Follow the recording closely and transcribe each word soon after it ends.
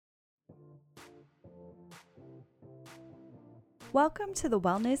Welcome to the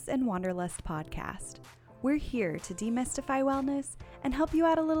Wellness and Wanderlust podcast. We're here to demystify wellness and help you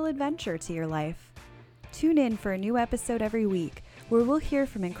add a little adventure to your life. Tune in for a new episode every week where we'll hear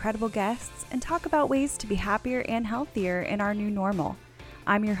from incredible guests and talk about ways to be happier and healthier in our new normal.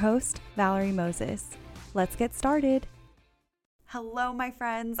 I'm your host, Valerie Moses. Let's get started. Hello, my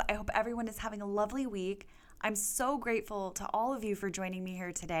friends. I hope everyone is having a lovely week. I'm so grateful to all of you for joining me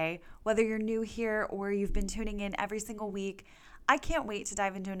here today. Whether you're new here or you've been tuning in every single week, I can't wait to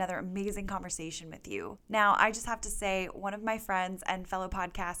dive into another amazing conversation with you. Now, I just have to say, one of my friends and fellow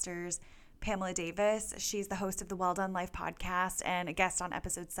podcasters, Pamela Davis, she's the host of the Well Done Life podcast and a guest on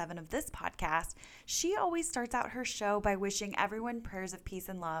episode 7 of this podcast. She always starts out her show by wishing everyone prayers of peace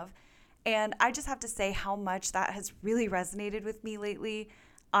and love. And I just have to say how much that has really resonated with me lately.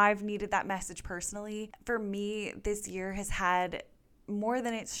 I've needed that message personally. For me, this year has had more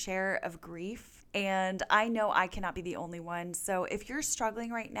than its share of grief. And I know I cannot be the only one. So if you're struggling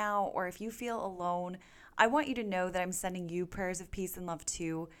right now or if you feel alone, I want you to know that I'm sending you prayers of peace and love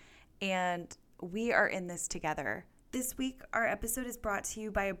too. And we are in this together. This week, our episode is brought to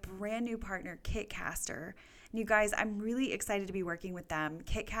you by a brand new partner, Kitcaster. And you guys, I'm really excited to be working with them.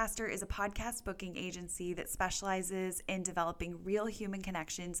 Kitcaster is a podcast booking agency that specializes in developing real human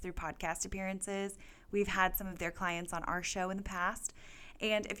connections through podcast appearances. We've had some of their clients on our show in the past.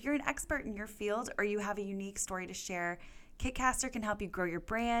 And if you're an expert in your field or you have a unique story to share, Kitcaster can help you grow your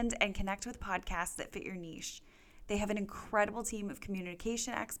brand and connect with podcasts that fit your niche. They have an incredible team of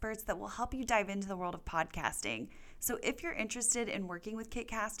communication experts that will help you dive into the world of podcasting. So if you're interested in working with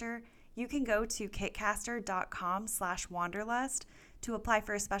Kitcaster, you can go to kitcaster.com/wanderlust to apply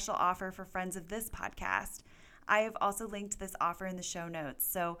for a special offer for friends of this podcast. I have also linked this offer in the show notes,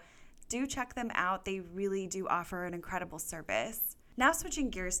 so do check them out. They really do offer an incredible service. Now switching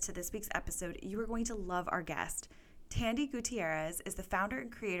gears to this week's episode, you are going to love our guest. Tandy Gutierrez is the founder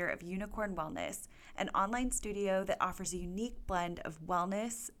and creator of Unicorn Wellness, an online studio that offers a unique blend of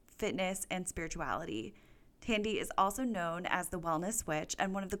wellness, fitness, and spirituality. Tandy is also known as the Wellness Witch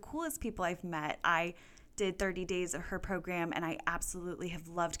and one of the coolest people I've met. I did 30 days of her program and I absolutely have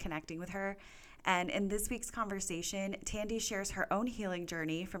loved connecting with her. And in this week's conversation, Tandy shares her own healing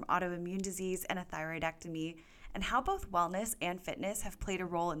journey from autoimmune disease and a thyroidectomy and how both wellness and fitness have played a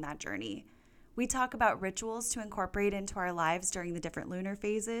role in that journey. We talk about rituals to incorporate into our lives during the different lunar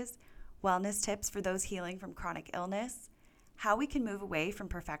phases, wellness tips for those healing from chronic illness, how we can move away from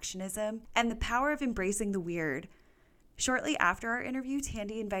perfectionism, and the power of embracing the weird. Shortly after our interview,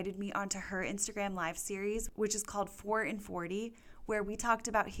 Tandy invited me onto her Instagram live series, which is called 4 in 40, where we talked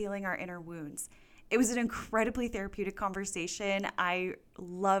about healing our inner wounds. It was an incredibly therapeutic conversation. I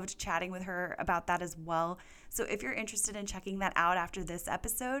loved chatting with her about that as well. So if you're interested in checking that out after this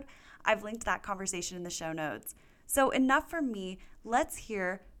episode, I've linked that conversation in the show notes. So enough from me. Let's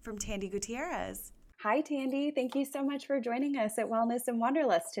hear from Tandy Gutierrez. Hi, Tandy. Thank you so much for joining us at Wellness and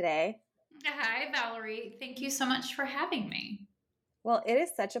Wanderlust today. Hi, Valerie. Thank you so much for having me. Well, it is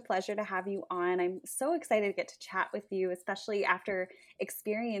such a pleasure to have you on. I'm so excited to get to chat with you, especially after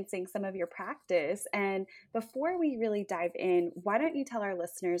experiencing some of your practice. And before we really dive in, why don't you tell our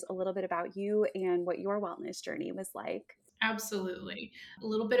listeners a little bit about you and what your wellness journey was like? Absolutely. A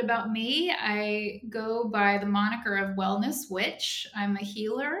little bit about me. I go by the moniker of Wellness Witch. I'm a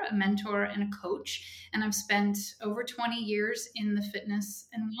healer, a mentor, and a coach, and I've spent over 20 years in the fitness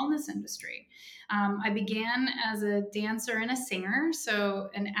and wellness industry. I began as a dancer and a singer, so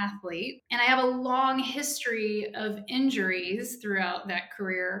an athlete, and I have a long history of injuries throughout that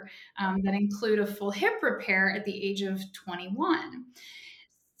career that include a full hip repair at the age of 21.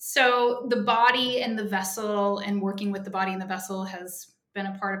 So the body and the vessel and working with the body and the vessel has been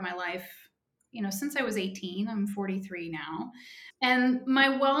a part of my life, since I was 18. I'm 43 now. And my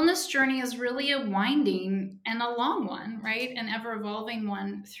wellness journey is really a winding and a long one, right? An ever evolving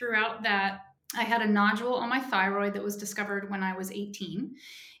one. Throughout that, I had a nodule on my thyroid that was discovered when I was 18,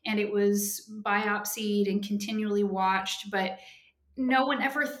 and it was biopsied and continually watched, but no one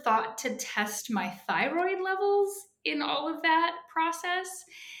ever thought to test my thyroid levels in all of that process.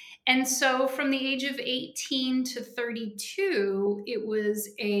 And so from the age of 18 to 32, it was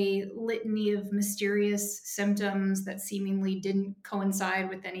a litany of mysterious symptoms that seemingly didn't coincide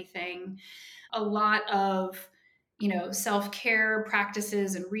with anything. A lot of, self-care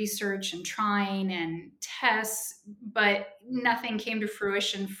practices and research and trying and tests, but nothing came to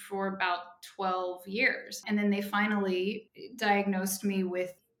fruition for about 12 years. And then they finally diagnosed me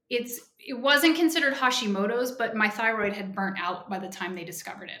with it wasn't considered Hashimoto's, but my thyroid had burnt out by the time they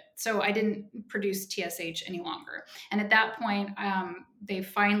discovered it. So I didn't produce TSH any longer. And at that point, they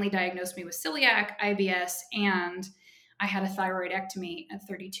finally diagnosed me with celiac, IBS, and I had a thyroidectomy at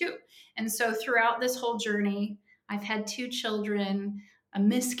 32. And so throughout this whole journey, I've had 2 children, a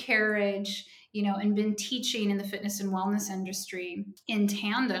miscarriage, and been teaching in the fitness and wellness industry in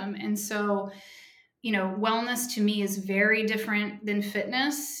tandem. And so, wellness to me is very different than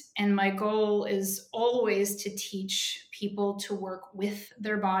fitness. And my goal is always to teach people to work with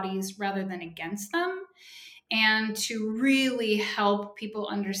their bodies rather than against them, and to really help people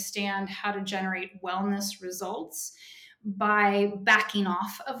understand how to generate wellness results by backing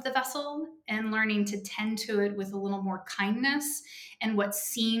off of the vessel and learning to tend to it with a little more kindness and what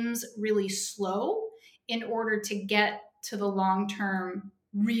seems really slow in order to get to the long term,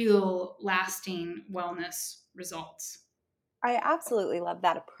 real, lasting wellness results. I absolutely love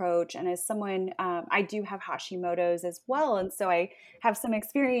that approach. And as someone, I do have Hashimoto's as well, and so I have some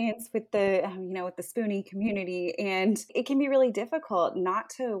experience with with the spoonie community, and it can be really difficult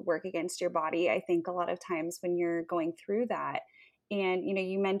not to work against your body. I think a lot of times when you're going through that, and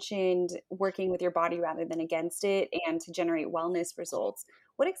you mentioned working with your body rather than against it, and to generate wellness results.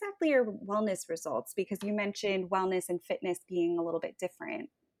 What exactly are wellness results? Because you mentioned wellness and fitness being a little bit different.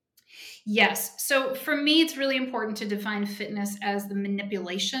 Yes. So for me, it's really important to define fitness as the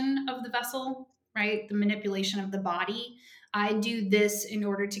manipulation of the vessel, right? The manipulation of the body. I do this in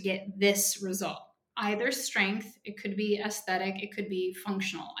order to get this result. Either strength, it could be aesthetic, it could be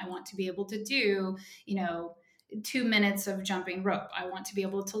functional. I want to be able to do, 2 minutes of jumping rope. I want to be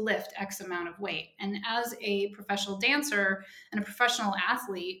able to lift X amount of weight. And as a professional dancer and a professional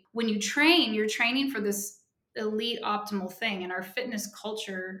athlete, when you train, you're training for this elite optimal thing. And our fitness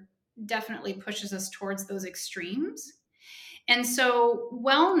culture definitely pushes us towards those extremes. And so,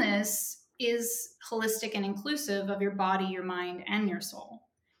 wellness is holistic and inclusive of your body, your mind, and your soul.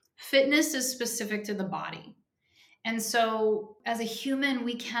 Fitness is specific to the body. And so, as a human,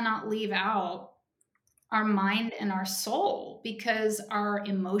 we cannot leave out our mind and our soul, because our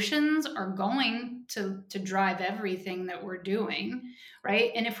emotions are going to drive everything that we're doing,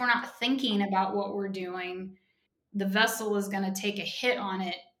 right? And if we're not thinking about what we're doing, the vessel is going to take a hit on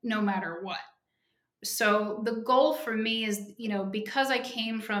it no matter what. So the goal for me is, because I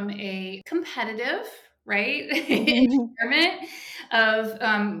came from a competitive, right, environment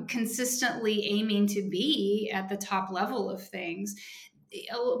of consistently aiming to be at the top level of things,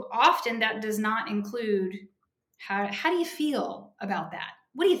 often that does not include how do you feel about that?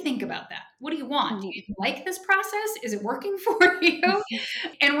 What do you think about that? What do you want? Do you like this process? Is it working for you?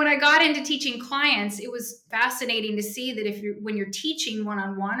 And when I got into teaching clients, it was fascinating to see that when you're teaching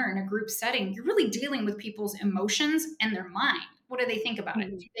one-on-one or in a group setting, you're really dealing with people's emotions and their mind. What do they think about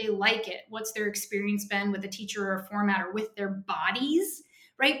it? Do they like it? What's their experience been with a teacher or a format, or with their bodies,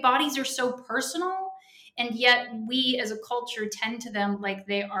 right? Bodies are so personal. And yet we as a culture tend to them like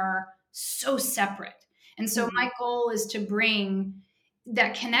they are so separate. And so my goal is to bring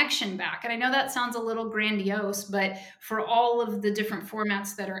that connection back. And I know that sounds a little grandiose, but for all of the different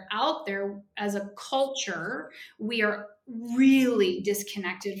formats that are out there, as a culture, we are really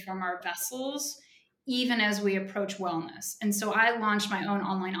disconnected from our vessels, even as we approach wellness. And so I launched my own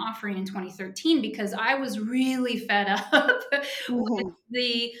online offering in 2013 because I was really fed up with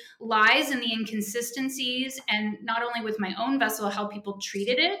the lies and the inconsistencies, and not only with my own vessel, how people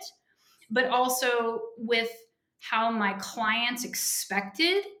treated it, but also with how my clients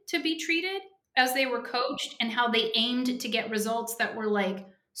expected to be treated as they were coached, and how they aimed to get results that were like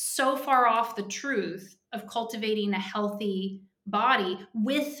so far off the truth of cultivating a healthy body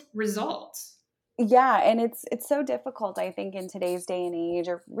with results. Yeah, and it's so difficult, I think, in today's day and age,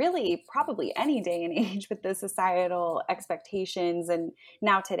 or really probably any day and age, with the societal expectations, and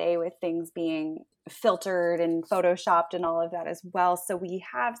now today with things being filtered and photoshopped and all of that as well. So we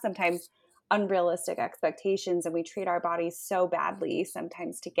have sometimes unrealistic expectations, and we treat our bodies so badly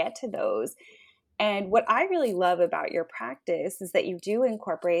sometimes to get to those. And what I really love about your practice is that you do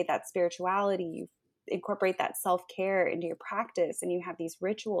incorporate that spirituality, you incorporate that self-care into your practice, and you have these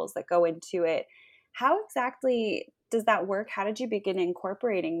rituals that go into it. How exactly does that work? How did you begin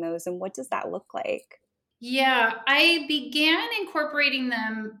incorporating those, and what does that look like? Yeah, I began incorporating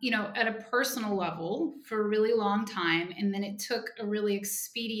them, at a personal level for a really long time. And then it took a really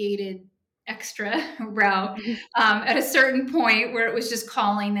expedited extra route at a certain point where it was just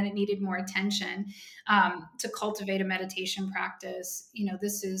calling that it needed more attention, to cultivate a meditation practice.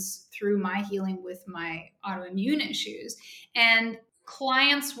 This is through my healing with my autoimmune issues. And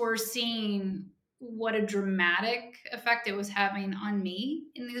clients were seeing what a dramatic effect it was having on me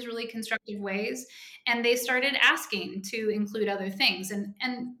in these really constructive ways, and they started asking to include other things. And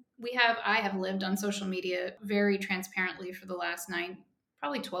I have lived on social media very transparently for the last 9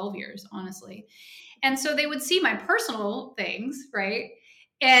 probably 12 years, honestly. And so they would see my personal things, right?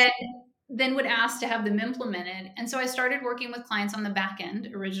 And then would ask to have them implemented. And so I started working with clients on the back end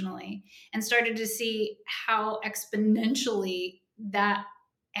originally and started to see how exponentially that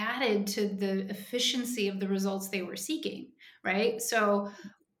added to the efficiency of the results they were seeking, right? So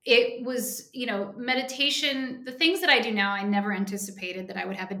it was, meditation, the things that I do now, I never anticipated that I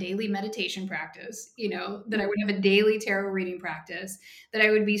would have a daily meditation practice, that I would have a daily tarot reading practice, that I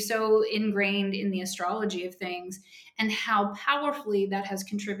would be so ingrained in the astrology of things, and how powerfully that has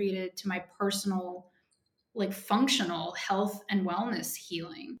contributed to my personal, like, functional health and wellness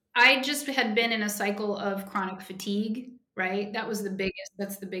healing. I just had been in a cycle of chronic fatigue, right? That's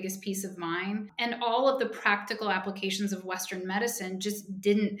the biggest piece of mine. And all of the practical applications of Western medicine just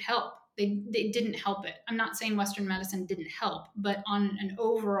didn't help. They didn't help it. I'm not saying Western medicine didn't help, but on an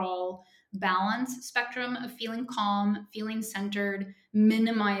overall balance spectrum of feeling calm, feeling centered,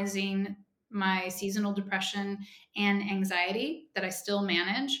 minimizing my seasonal depression and anxiety that I still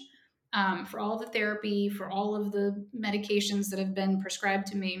manage, for all the therapy, for all of the medications that have been prescribed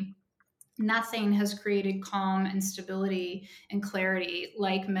to me, nothing has created calm and stability and clarity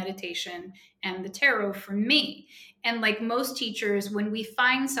like meditation and the tarot for me. And like most teachers, when we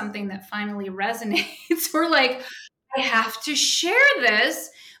find something that finally resonates, we're like, I have to share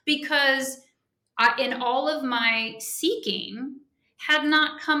this because in all of my seeking, had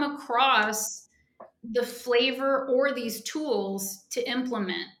not come across the flavor or these tools to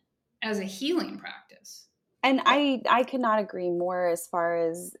implement as a healing practice. And I could not agree more as far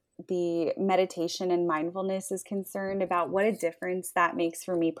as the meditation and mindfulness is concerned about what a difference that makes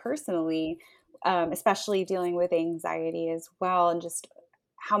for me personally, especially dealing with anxiety as well, and just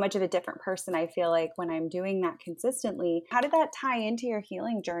how much of a different person I feel like when I'm doing that consistently. How did that tie into your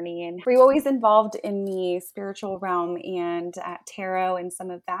healing journey? And were you always involved in the spiritual realm and tarot and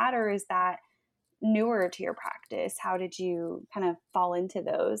some of that, or is that newer to your practice? How did you kind of fall into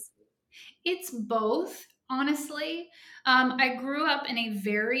those? It's both, honestly. I grew up in a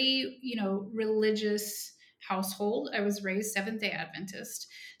very, religious household. I was raised Seventh day Adventist.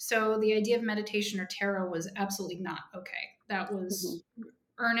 So the idea of meditation or tarot was absolutely not okay. That Mm-hmm. was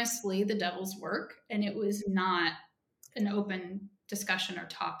earnestly the devil's work, and it was not an open discussion or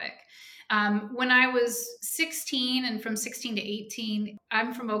topic. When I was 16, and from 16 to 18,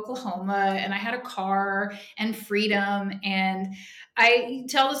 I'm from Oklahoma, and I had a car and freedom. And I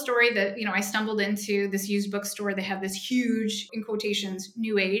tell the story that, I stumbled into this used bookstore. They have this huge, in quotations,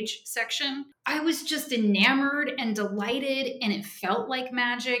 new age section. I was just enamored and delighted, and it felt like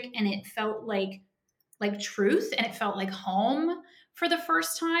magic, and it felt like truth, and it felt like home for the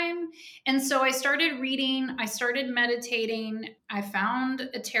first time. And so I started reading, I started meditating, I found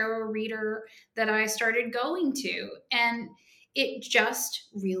a tarot reader that I started going to, and it just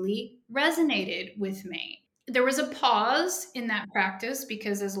really resonated with me. There was a pause in that practice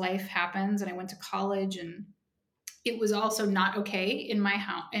because as life happens, and I went to college, and it was also not okay in my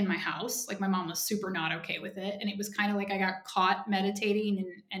house. Like, my mom was super not okay with it, and it was kind of like I got caught meditating,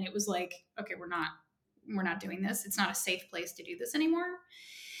 and it was like, okay, we're not doing this. It's not a safe place to do this anymore.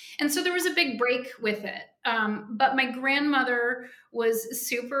 And so there was a big break with it. But my grandmother was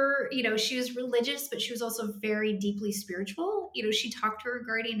super, she was religious, but she was also very deeply spiritual. She talked to her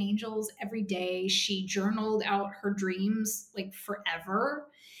guardian angels every day. She journaled out her dreams like forever.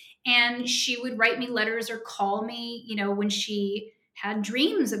 And she would write me letters or call me, when she had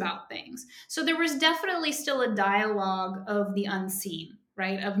dreams about things. So there was definitely still a dialogue of the unseen,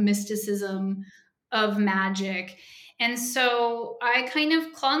 right? Of mysticism, of magic. And so I kind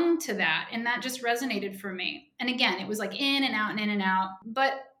of clung to that, and that just resonated for me. And again, it was like in and out and in and out.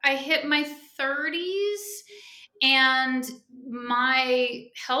 But I hit my 30s, and my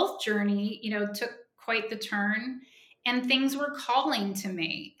health journey, took quite the turn, and things were calling to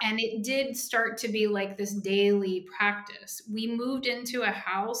me. And it did start to be like this daily practice. We moved into a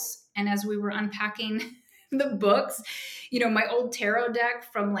house, and as we were unpacking the books, my old tarot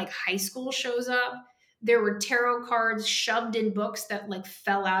deck from like high school shows up. There were tarot cards shoved in books that like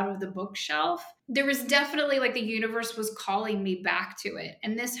fell out of the bookshelf. There was definitely like the universe was calling me back to it.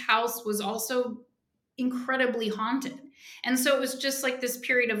 And this house was also incredibly haunted. And so it was just like this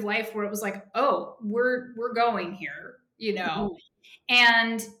period of life where it was like, oh, we're going here, Mm-hmm.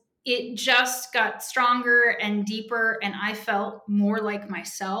 And it just got stronger and deeper, and I felt more like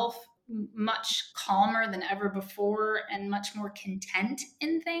myself, much calmer than ever before, and much more content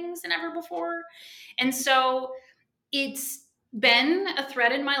in things than ever before. And so it's been a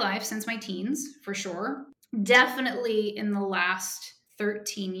thread in my life since my teens, for sure. Definitely in the last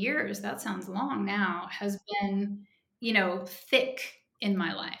 13 years, that sounds long now, has been, thick in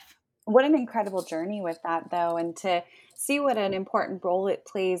my life. What an incredible journey with that, though, and to see what an important role it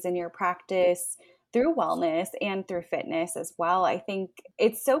plays in your practice through wellness and through fitness as well. I think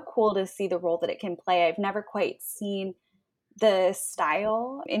it's so cool to see the role that it can play. I've never quite seen the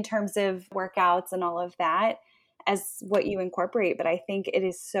style in terms of workouts and all of that as what you incorporate, but I think it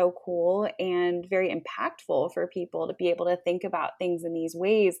is so cool and very impactful for people to be able to think about things in these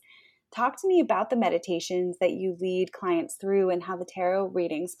ways. Talk to me about the meditations that you lead clients through and how the tarot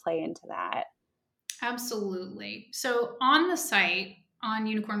readings play into that. Absolutely. So on the site, on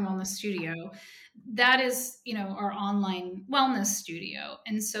Unicorn Wellness Studio, that is, our online wellness studio.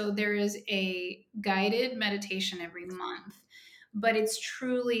 And so there is a guided meditation every month, but it's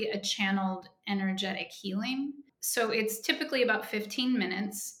truly a channeled energetic healing. So it's typically about 15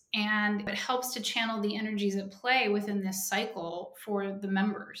 minutes, and it helps to channel the energies at play within this cycle for the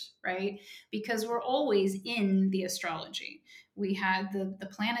members, right? Because we're always in the astrology. We had the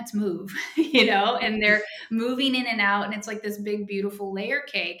planets move, and they're moving in and out, and it's like this big, beautiful layer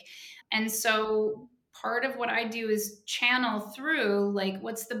cake. And so part of what I do is channel through, like,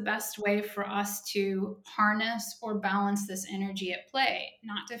 what's the best way for us to harness or balance this energy at play,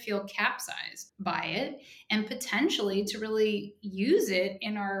 not to feel capsized by it, and potentially to really use it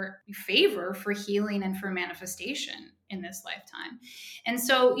in our favor for healing and for manifestation in this lifetime. And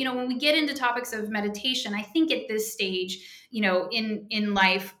so, when we get into topics of meditation, I think at this stage, in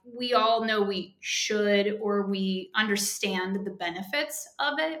life, we all know we should, or we understand the benefits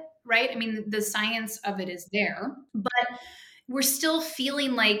of it, right? I mean, the science of it is there, but we're still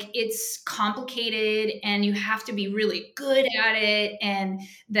feeling like it's complicated and you have to be really good at it and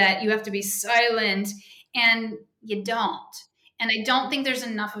that you have to be silent, and you don't. And I don't think there's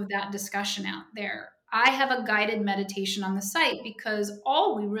enough of that discussion out there. I have a guided meditation on the site because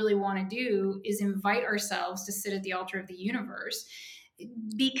all we really want to do is invite ourselves to sit at the altar of the universe,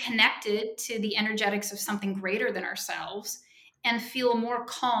 be connected to the energetics of something greater than ourselves, and feel more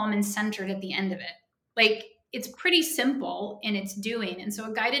calm and centered at the end of it. Like, it's pretty simple in its doing. And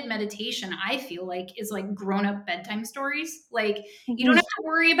so a guided meditation, I feel like, is like grown-up bedtime stories. Like, you don't have to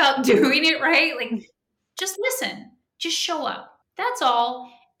worry about doing it, right? Like, just listen, just show up. That's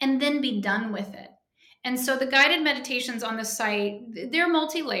all. And then be done with it. And so the guided meditations on the site, they're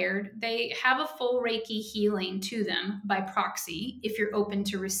multi-layered. They have a full Reiki healing to them by proxy, if you're open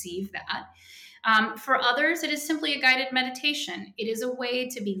to receive that. For others, it is simply a guided meditation. It is a way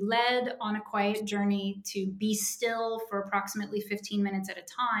to be led on a quiet journey, to be still for approximately 15 minutes at a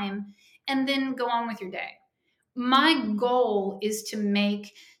time, and then go on with your day. My goal is to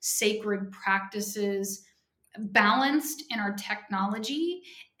make sacred practices balanced in our technology,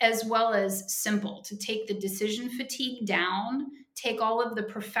 as well as simple, to take the decision fatigue down, take all of the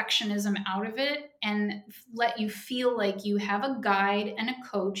perfectionism out of it, and let you feel like you have a guide and a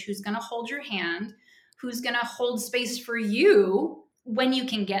coach who's going to hold your hand, who's going to hold space for you when you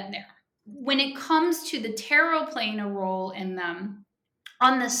can get there. When it comes to the tarot playing a role in them,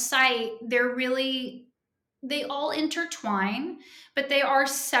 on the site, they all intertwine, but they are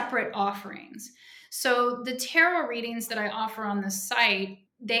separate offerings. So the tarot readings that I offer on the site,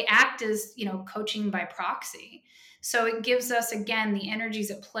 they act as, coaching by proxy. So it gives us, again, the energies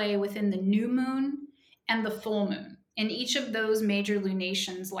at play within the new moon and the full moon. And each of those major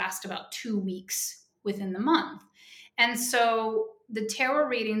lunations last about 2 weeks within the month. And so the tarot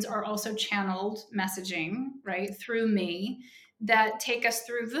readings are also channeled messaging, right, through me, that take us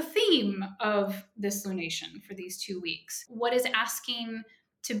through the theme of this lunation for these 2 weeks. What is asking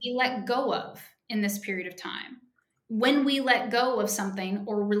to be let go of in this period of time? When we let go of something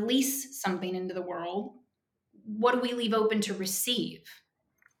or release something into the world, what do we leave open to receive?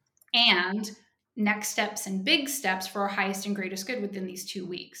 And next steps and big steps for our highest and greatest good within these 2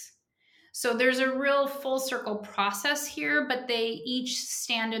 weeks. So there's a real full circle process here, but they each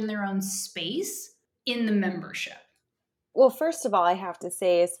stand in their own space in the membership. Well, first of all, I have to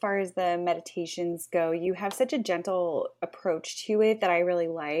say, as far as the meditations go, you have such a gentle approach to it that I really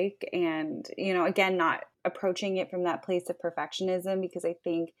like. And, again, not approaching it from that place of perfectionism, because I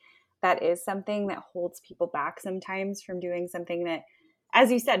think that is something that holds people back sometimes from doing something that,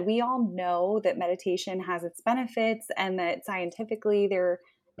 as you said, we all know that meditation has its benefits and that scientifically there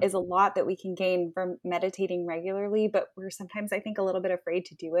is a lot that we can gain from meditating regularly, but we're sometimes, I think, a little bit afraid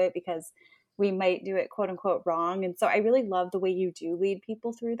to do it because we might do it quote unquote wrong. And so I really love the way you do lead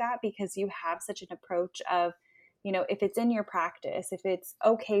people through that, because you have such an approach of, if it's in your practice, if it's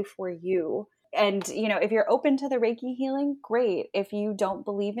okay for you, and, if you're open to the Reiki healing, great. If you don't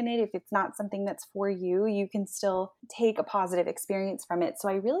believe in it, if it's not something that's for you, you can still take a positive experience from it. So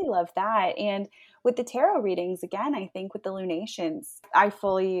I really love that. And with the tarot readings, again, I think with the lunations, I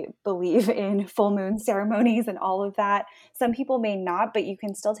fully believe in full moon ceremonies and all of that. Some people may not, but you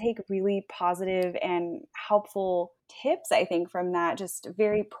can still take really positive and helpful tips, I think, from that, just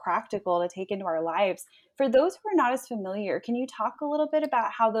very practical to take into our lives. For those who are not as familiar, can you talk a little bit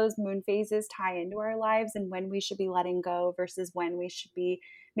about how those moon phases tie into our lives and when we should be letting go versus when we should be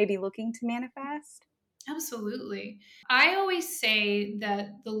maybe looking to manifest? Absolutely. I always say that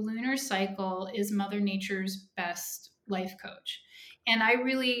the lunar cycle is Mother Nature's best life coach. And I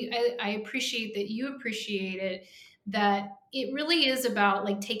appreciate that you appreciate it, that it really is about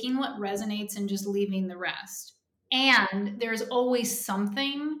like taking what resonates and just leaving the rest. And there's always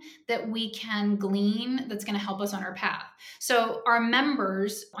something that we can glean that's going to help us on our path. So our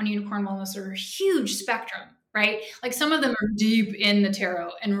members on Unicorn Wellness are a huge spectrum, right? Like some of them are deep in the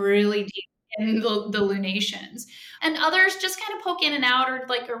tarot and really deep in the lunations, and others just kind of poke in and out or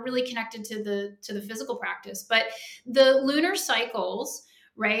like are really connected to the physical practice. But the lunar cycles,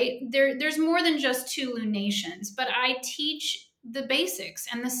 right, there's more than just two lunations, but I teach the basics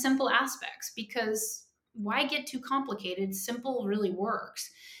and the simple aspects, because why get too complicated? Simple really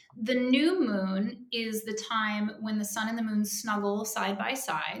works. The new moon is the time when the sun and the moon snuggle side by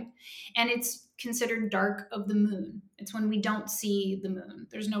side, and it's considered dark of the moon. It's when we don't see the moon.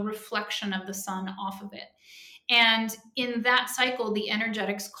 There's no reflection of the sun off of it. And in that cycle, the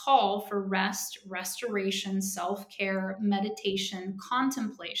energetics call for rest, restoration, self-care, meditation,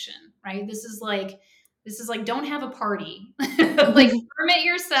 contemplation, right? This is like don't have a party. Like permit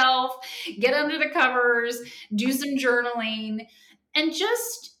yourself, get under the covers, do some journaling, and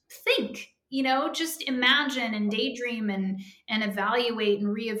just think, just imagine and daydream and evaluate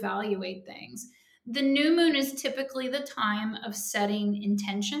and reevaluate things. The new moon is typically the time of setting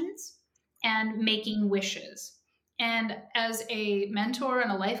intentions and making wishes. And as a mentor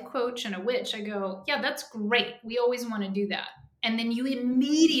and a life coach and a witch, I go, yeah, that's great. We always want to do that. And then you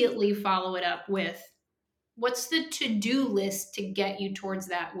immediately follow it up with, what's the to-do list to get you towards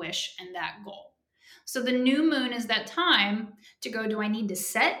that wish and that goal? So the new moon is that time to go, do I need to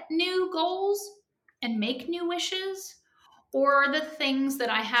set new goals and make new wishes? Or are the things that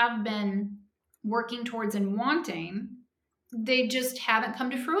I have been working towards and wanting, they just haven't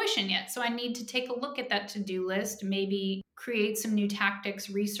come to fruition yet? So I need to take a look at that to-do list, maybe create some new tactics,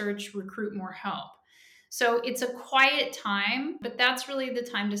 research, recruit more help. So it's a quiet time, but that's really the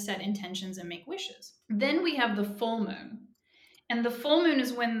time to set intentions and make wishes. Then we have the full moon. And the full moon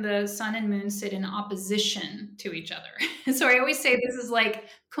is when the sun and moon sit in opposition to each other. So I always say this is like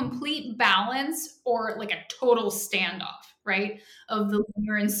complete balance or like a total standoff, right? Of the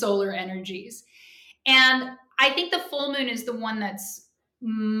lunar and solar energies. And I think the full moon is the one that's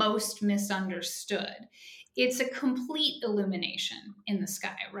most misunderstood. It's a complete illumination in the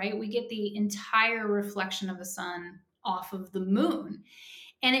sky, right? We get the entire reflection of the sun off of the moon.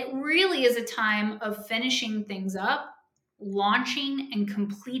 And it really is a time of finishing things up, launching and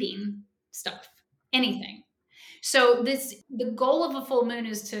completing stuff, anything. So the goal of a full moon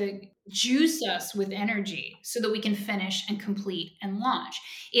is to juice us with energy so that we can finish and complete and launch.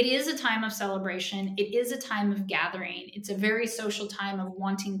 It is a time of celebration. It is a time of gathering. It's a very social time of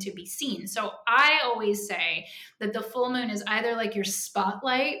wanting to be seen. So I always say that the full moon is either like your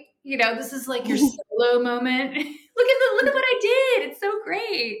spotlight, this is like your solo moment. Look at what I did. It's so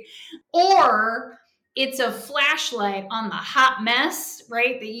great. Or it's a flashlight on the hot mess,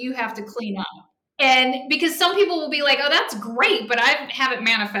 right, that you have to clean up. And because some people will be like, oh, that's great, but I haven't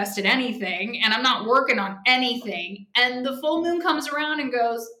manifested anything and I'm not working on anything. And the full moon comes around and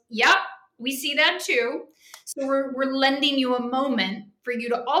goes, yep, we see that too. So we're lending you a moment for you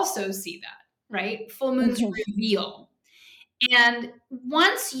to also see that, right? Full moons reveal. And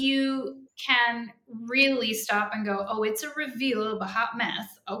once you can really stop and go, oh, it's a reveal of a hot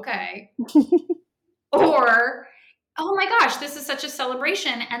mess. Okay. Or, oh my gosh, this is such a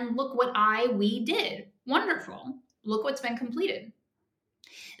celebration. And look what we did. Wonderful. Look what's been completed.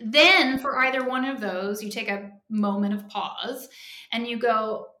 Then for either one of those, you take a moment of pause and you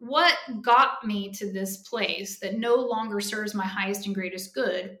go, what got me to this place that no longer serves my highest and greatest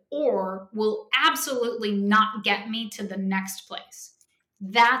good, or will absolutely not get me to the next place?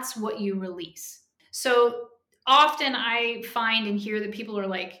 That's what you release. So often I find and hear that people are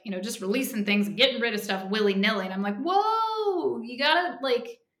like, just releasing things and getting rid of stuff willy-nilly. And I'm like, whoa, you gotta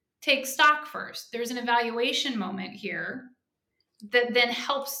take stock first. There's an evaluation moment here that then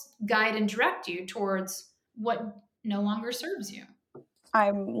helps guide and direct you towards what no longer serves you.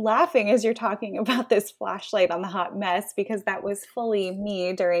 I'm laughing as you're talking about this flashlight on the hot mess, because that was fully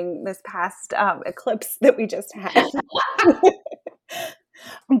me during this past eclipse that we just had.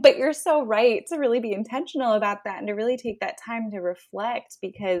 But you're so right to really be intentional about that and to really take that time to reflect,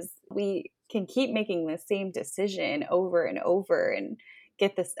 because we can keep making the same decision over and over and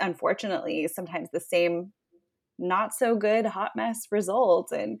get this, unfortunately, sometimes the same not so good hot mess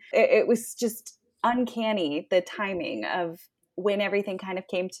result. And it was just uncanny, the timing of when everything kind of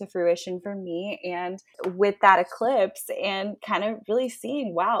came to fruition for me and with that eclipse, and kind of really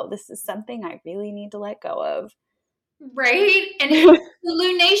seeing, wow, this is something I really need to let go of. Right? And the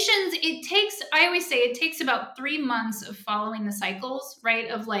lunations, I always say it takes about 3 months of following the cycles, right?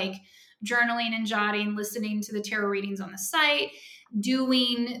 Of like journaling and jotting, listening to the tarot readings on the site,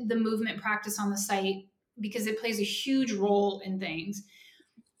 doing the movement practice on the site, because it plays a huge role in things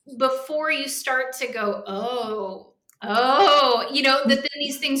before you start to go, that then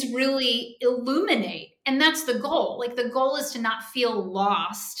these things really illuminate. And that's the goal. Like the goal is to not feel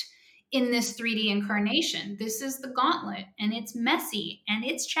lost in this 3D incarnation. This is the gauntlet, and it's messy and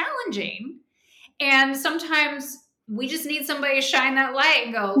it's challenging. And sometimes we just need somebody to shine that light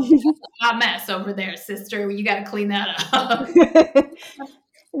and go, that's a hot mess over there, sister. You got to clean that up.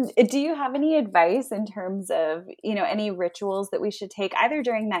 Do you have any advice in terms of, any rituals that we should take either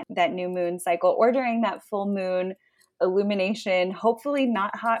during that new moon cycle or during that full moon illumination? Hopefully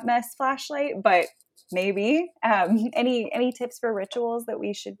not hot mess flashlight, but maybe. Any tips for rituals that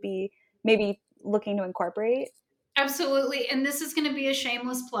we should be maybe looking to incorporate? Absolutely. And this is going to be a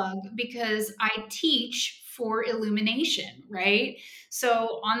shameless plug because I teach for illumination, right?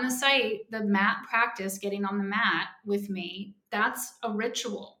 So on the site, the mat practice, getting on the mat with me, that's a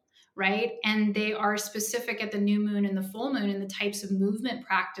ritual, right? And they are specific at the new moon and the full moon and the types of movement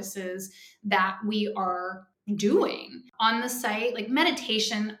practices that we are doing on the site. Like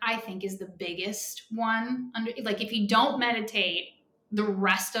meditation, I think, is the biggest one. Like if you don't meditate the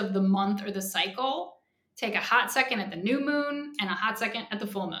rest of the month or the cycle, take a hot second at the new moon and a hot second at the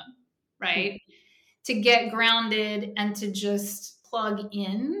full moon, right? To get grounded and to just plug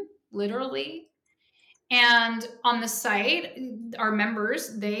in, literally. And on the site, our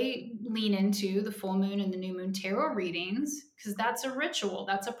members, they lean into the full moon and the new moon tarot readings because that's a ritual,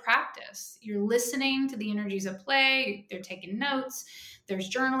 that's a practice. You're listening to the energies at play, they're taking notes, there's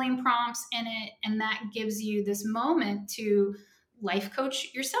journaling prompts in it, and that gives you this moment to life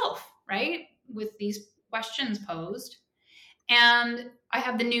coach yourself, right? With these questions posed. And I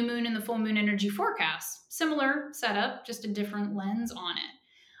have the new moon and the full moon energy forecast. Similar setup, just a different lens on it.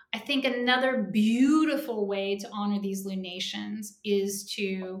 I think another beautiful way to honor these lunations is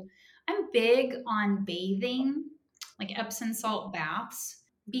I'm big on bathing, like Epsom salt baths,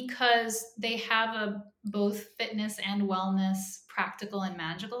 because they have a both fitness and wellness, practical and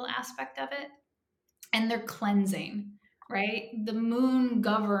magical aspect of it. And they're cleansing, right? The moon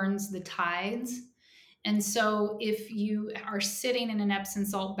governs the tides. And so if you are sitting in an Epsom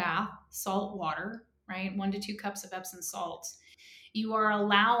salt bath, salt water, right? 1 to 2 cups of Epsom salts, you are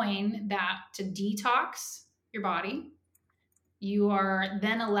allowing that to detox your body. You are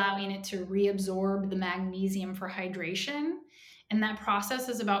then allowing it to reabsorb the magnesium for hydration. And that process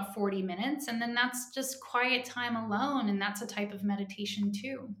is about 40 minutes. And then that's just quiet time alone. And that's a type of meditation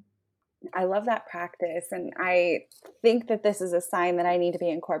too. I love that practice. And I think that this is a sign that I need to be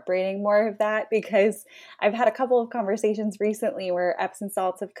incorporating more of that, because I've had a couple of conversations recently where Epsom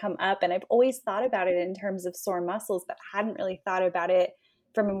salts have come up, and I've always thought about it in terms of sore muscles, but hadn't really thought about it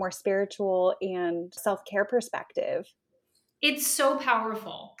from a more spiritual and self-care perspective. It's so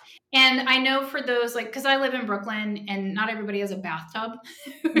powerful. And I know for those, like, because I live in Brooklyn and not everybody has a bathtub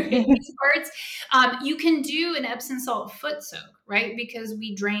in these parts, you can do an Epsom salt foot soak, right? Because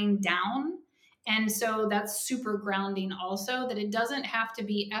we drain down. And so that's super grounding also, that it doesn't have to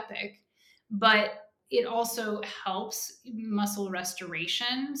be epic, but it also helps muscle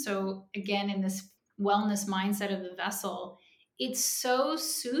restoration. So again, in this wellness mindset of the vessel, it's so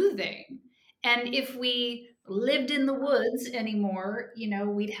soothing. And if we lived in the woods anymore,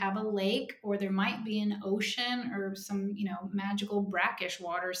 we'd have a lake, or there might be an ocean or some, magical brackish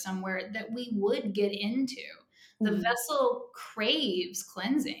water somewhere that we would get into. The vessel craves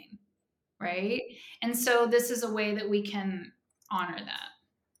cleansing, right? And so this is a way that we can honor that.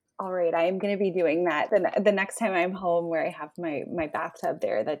 All right, I am going to be doing that the next time I'm home, where I have my bathtub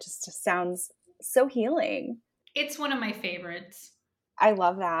there. That just sounds so healing. It's one of my favorites. I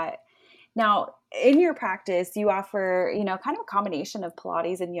love that. Now, in your practice, you offer, kind of a combination of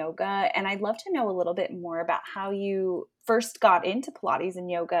Pilates and yoga. And I'd love to know a little bit more about how you first got into Pilates and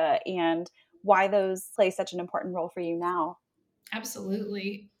yoga and why those play such an important role for you now.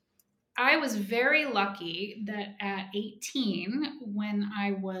 Absolutely. I was very lucky that at 18, when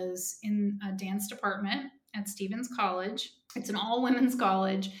I was in a dance department at Stevens College. It's an all women's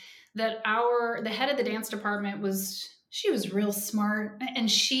college. That the head of the dance department she was real smart,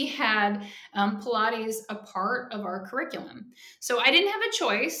 and she had Pilates a part of our curriculum. So I didn't have a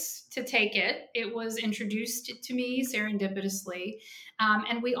choice to take it. It was introduced to me serendipitously.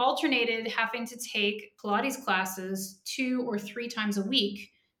 And we alternated having to take Pilates classes 2 or 3 times a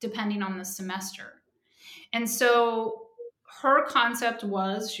week, depending on the semester. And so her concept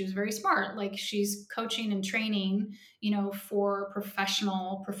was, she was very smart. Like, she's coaching and training, for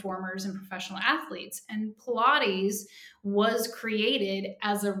professional performers and professional athletes. And Pilates was created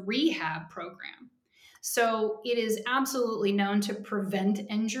as a rehab program. So it is absolutely known to prevent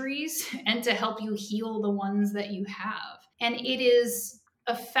injuries and to help you heal the ones that you have. And it is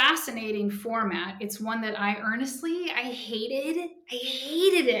a fascinating format. It's one that I hated. I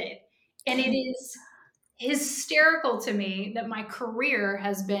hated it. And it is hysterical to me that my career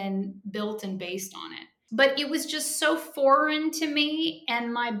has been built and based on it. But it was just so foreign to me,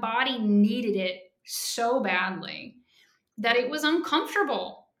 and my body needed it so badly that it was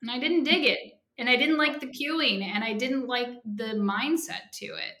uncomfortable, and I didn't dig it. And I didn't like the cueing, and I didn't like the mindset to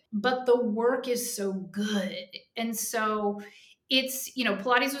it. But the work is so good. And so it's,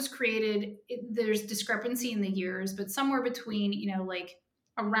 Pilates was created, there's discrepancy in the years, but somewhere between, like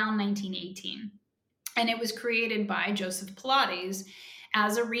around 1918. And it was created by Joseph Pilates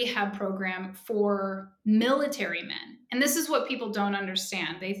as a rehab program for military men. And this is what people don't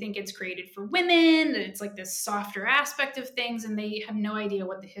understand. They think it's created for women, that it's like this softer aspect of things, and they have no idea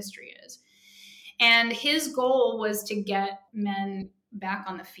what the history is. And his goal was to get men back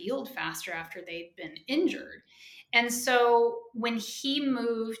on the field faster after they'd been injured. And so when he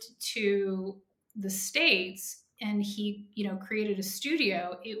moved to the States and he, created a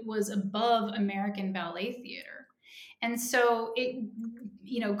studio, it was above American Ballet Theater. And so it,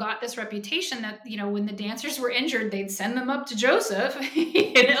 got this reputation that, when the dancers were injured, they'd send them up to Joseph,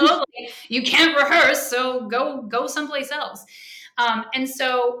 like, you can't rehearse, so go someplace else. And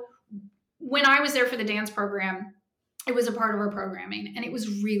so when I was there for the dance program, it was a part of our programming, and it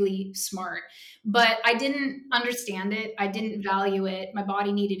was really smart, but I didn't understand it. I didn't value it. My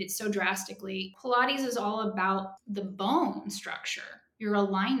body needed it so drastically. Pilates is all about the bone structure, your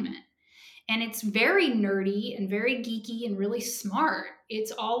alignment. And it's very nerdy and very geeky and really smart.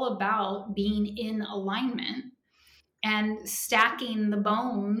 It's all about being in alignment and stacking the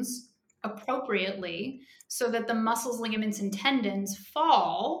bones appropriately so that the muscles, ligaments, and tendons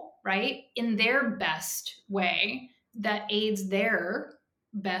fall, right, in their best way that aids their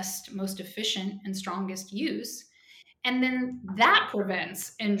best, most efficient, and strongest use. And then that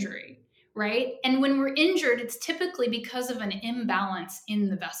prevents injury, right? And when we're injured, it's typically because of an imbalance in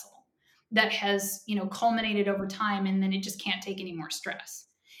the vessel that has, culminated over time, and then it just can't take any more stress.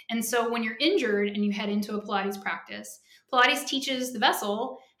 And so when you're injured and you head into a Pilates practice, Pilates teaches the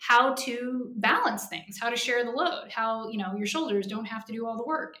vessel how to balance things, how to share the load, how, your shoulders don't have to do all the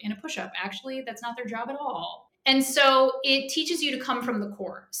work in a push-up. Actually, that's not their job at all. And so it teaches you to come from the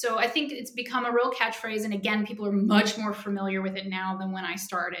core. So I think it's become a real catchphrase. And again, people are much more familiar with it now than when I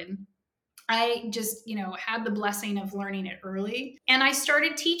started. I just, had the blessing of learning it early. And I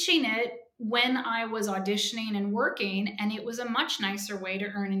started teaching it when I was auditioning and working, and it was a much nicer way to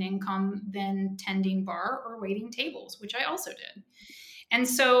earn an income than tending bar or waiting tables, which I also did. And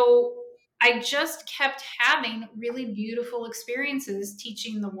so I just kept having really beautiful experiences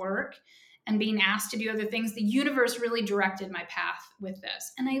teaching the work and being asked to do other things. The universe really directed my path with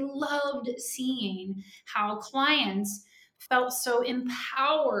this. And I loved seeing how clients felt so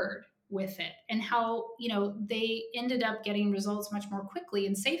empowered with it, and how, they ended up getting results much more quickly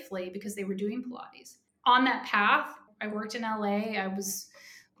and safely because they were doing Pilates. On that path, I worked in LA. I was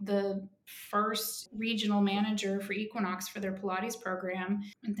the first regional manager for Equinox for their Pilates program,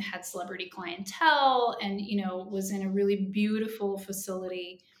 and had celebrity clientele, and, was in a really beautiful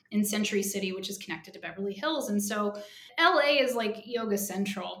facility in Century City, which is connected to Beverly Hills. And so LA is like yoga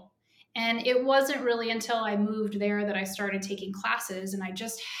central. And it wasn't really until I moved there that I started taking classes, and I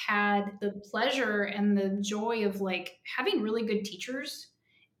just had the pleasure and the joy of like having really good teachers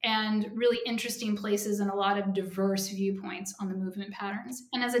and really interesting places and a lot of diverse viewpoints on the movement patterns.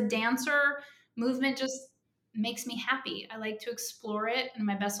 And as a dancer, movement just makes me happy. I like to explore it, and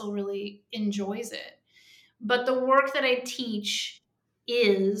my vessel really enjoys it. But the work that I teach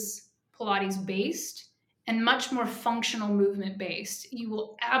is Pilates based and much more functional movement based. You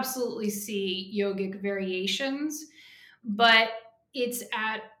will absolutely see yogic variations, but it's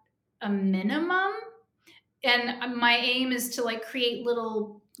at a minimum. And my aim is to like create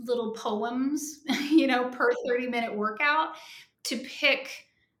little poems, per 30-minute workout, to pick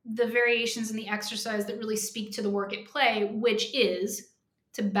the variations in the exercise that really speak to the work at play, which is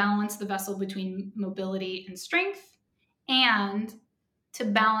to balance the vessel between mobility and strength, and to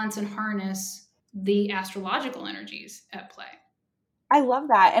balance and harness the astrological energies at play. I love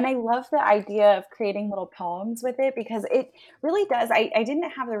that. And I love the idea of creating little poems with it, because it really does. I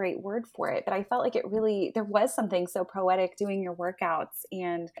didn't have the right word for it, but I felt like it really, there was something so poetic doing your workouts,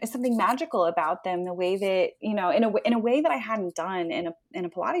 and there's something magical about them, the way that, in a way that I hadn't done in a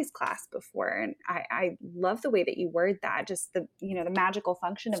Pilates class before. And I love the way that you word that, just the magical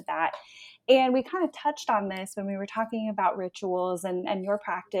function of that. And we kind of touched on this when we were talking about rituals and your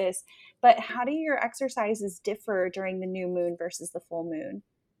practice, but how do your exercises differ during the new moon versus the full moon?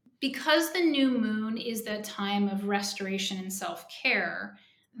 Because the new moon is that time of restoration and self-care,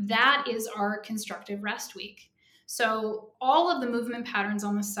 that is our constructive rest week. So all of the movement patterns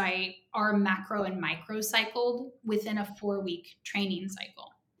on the site are macro and micro cycled within a 4-week training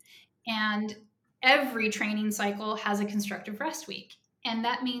cycle. And every training cycle has a constructive rest week. And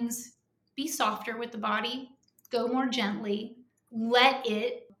that means be softer with the body, go more gently, let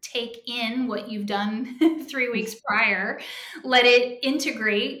it take in what you've done 3 weeks prior, let it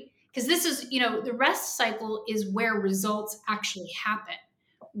integrate. Because this is, the rest cycle is where results actually happen.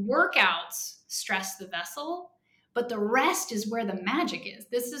 Workouts stress the vessel, but the rest is where the magic is.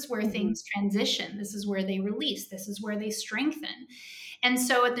 This is where things transition. This is where they release. This is where they strengthen. And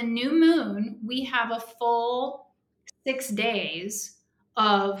so at the new moon, we have a full 6 days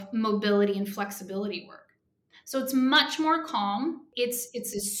of mobility and flexibility work. So it's much more calm. It's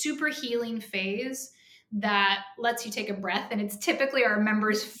a super healing phase that lets you take a breath. And it's typically our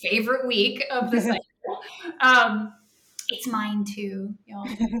members' favorite week of the cycle. It's mine too, y'all.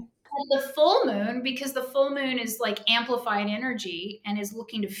 And the full moon, because the full moon is like amplified energy and is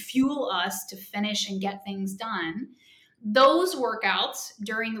looking to fuel us to finish and get things done. Those workouts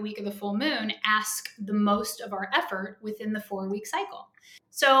during the week of the full moon ask the most of our effort within the 4-week cycle.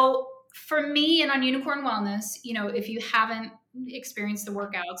 So for me and on Unicorn Wellness, if you haven't experienced the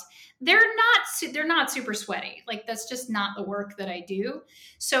workouts, they're not super sweaty. Like, that's just not the work that I do.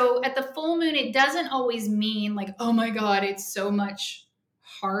 So at the full moon, it doesn't always mean like, oh my God, it's so much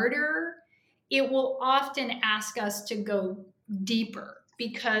harder. It will often ask us to go deeper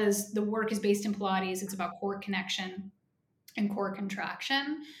because the work is based in Pilates. It's about core connection and core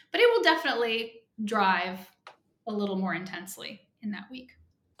contraction, but it will definitely drive a little more intensely in that week.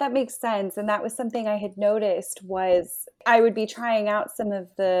 That makes sense. And that was something I had noticed, was I would be trying out some of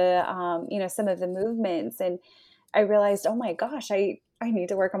the movements, and I realized, oh my gosh, I need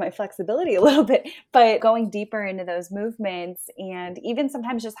to work on my flexibility a little bit. But going deeper into those movements, and even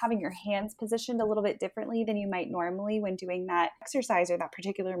sometimes just having your hands positioned a little bit differently than you might normally when doing that exercise or that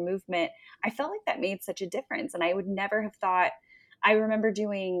particular movement, I felt like that made such a difference. And I would never have thought. I remember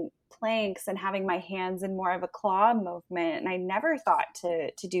doing planks and having my hands in more of a claw movement, and I never thought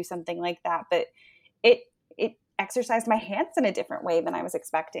to do something like that, but it exercised my hands in a different way than I was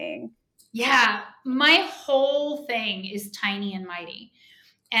expecting. Yeah, my whole thing is tiny and mighty.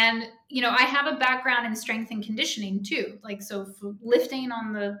 And, I have a background in strength and conditioning too. Like, so lifting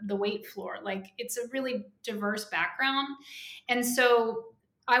on the weight floor, like, it's a really diverse background. And so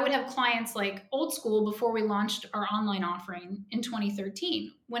I would have clients like old school before we launched our online offering in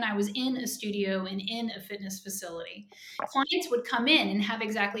 2013, when I was in a studio and in a fitness facility. Clients would come in and have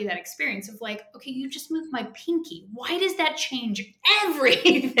exactly that experience of like, okay, you just moved my pinky. Why does that change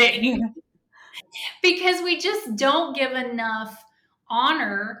everything? Because we just don't give enough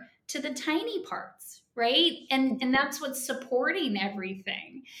honor to the tiny parts, right? And that's what's supporting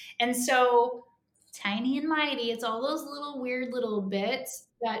everything. And so tiny and mighty, it's all those little weird little bits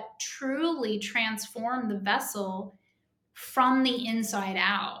that truly transform the vessel from the inside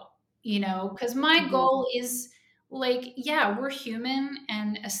out, because my goal is like, yeah, we're human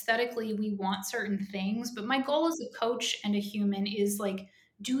and aesthetically we want certain things, but my goal as a coach and a human is like,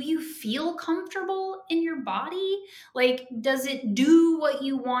 do you feel comfortable in your body? Like, does it do what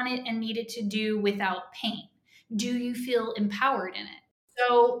you want it and need it to do without pain? Do you feel empowered in it?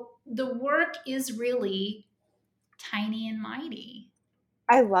 So the work is really tiny and mighty.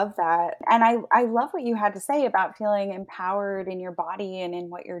 I love that. And I love what you had to say about feeling empowered in your body and in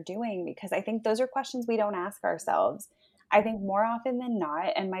what you're doing, because I think those are questions we don't ask ourselves. I think more often than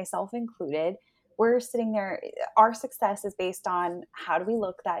not, and myself included, we're sitting there, our success is based on how do we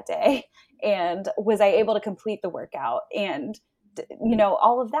look that day? And was I able to complete the workout? And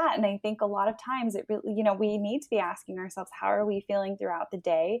all of that. And I think a lot of times it really, we need to be asking ourselves, how are we feeling throughout the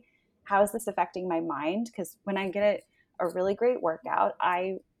day? How is this affecting my mind? Because when I get a really great workout,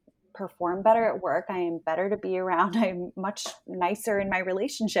 I perform better at work. I am better to be around. I'm much nicer in my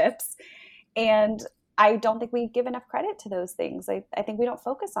relationships. And I don't think we give enough credit to those things. I think we don't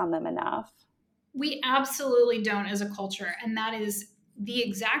focus on them enough. We absolutely don't as a culture. And that is the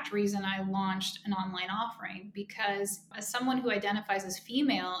exact reason I launched an online offering, because as someone who identifies as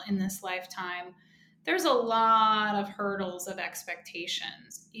female in this lifetime, there's a lot of hurdles of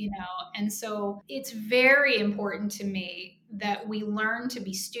expectations, and so it's very important to me that we learn to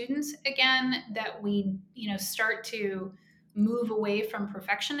be students again, that we, start to move away from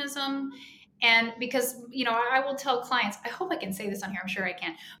perfectionism. And because, I will tell clients, I hope I can say this on here, I'm sure I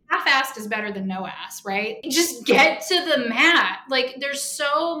can. Half-assed is better than no ass, right? Just get to the mat. Like, there's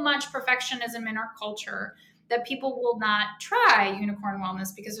so much perfectionism in our culture that people will not try unicorn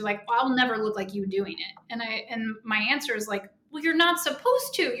wellness because they're like, I'll never look like you doing it. And my answer is like, well, you're not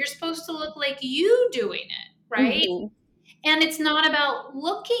supposed to. You're supposed to look like you doing it, right? Mm-hmm. And it's not about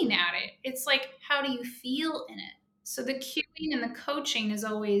looking at it. It's like, how do you feel in it? So the cueing and the coaching is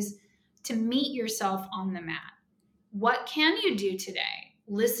always to meet yourself on the mat. What can you do today?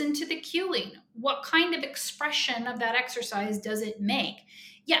 Listen to the cueing. What kind of expression of that exercise does it make?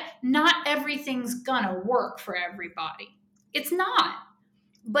 Yeah, not everything's gonna work for everybody. It's not.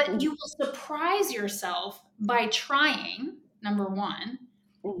 But you will surprise yourself by trying, number one.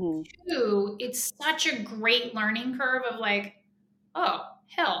 Mm-hmm. Two, it's such a great learning curve of like, oh,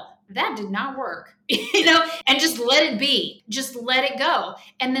 hell, that did not work, and just let it be, just let it go,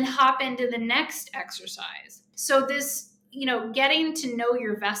 and then hop into the next exercise. So this, getting to know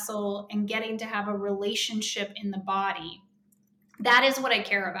your vessel and getting to have a relationship in the body, that is what I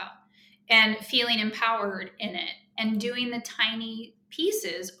care about, and feeling empowered in it and doing the tiny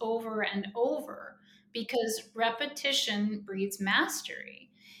pieces over and over, because repetition breeds mastery.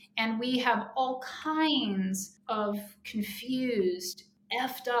 And we have all kinds of confused,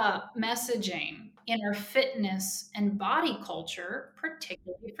 effed up messaging in our fitness and body culture,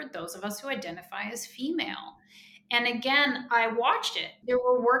 particularly for those of us who identify as female. And again, I watched it. There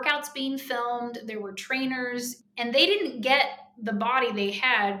were workouts being filmed, there were trainers, and they didn't get the body they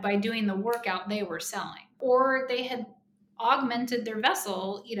had by doing the workout they were selling, or they had augmented their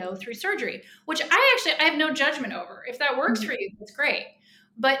vessel, through surgery, which I have no judgment over. If that works for you, that's great.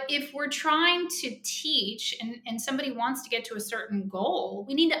 But if we're trying to teach and somebody wants to get to a certain goal,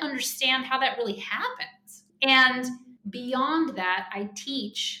 we need to understand how that really happens. And beyond that, I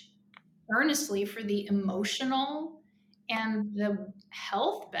teach earnestly for the emotional and the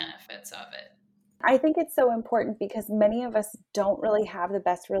health benefits of it. I think it's so important because many of us don't really have the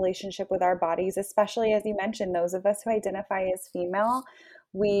best relationship with our bodies, especially as you mentioned, those of us who identify as female.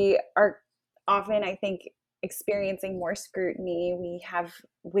 We are often, I think, experiencing more scrutiny. We have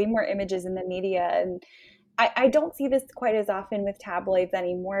way more images in the media. And I don't see this quite as often with tabloids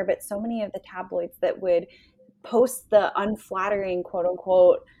anymore, but so many of the tabloids that would post the unflattering, quote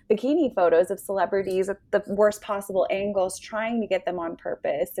unquote, bikini photos of celebrities at the worst possible angles, trying to get them on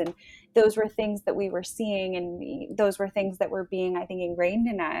purpose. And those were things that we were seeing, and those were things that were being, I think, ingrained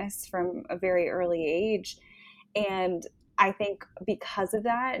in us from a very early age. And I think because of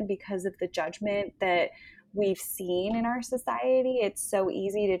that, and because of the judgment that we've seen in our society, it's so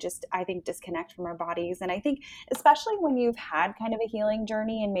easy to just, I think, disconnect from our bodies. And I think especially when you've had kind of a healing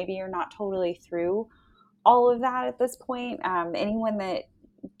journey and maybe you're not totally through all of that at this point, anyone that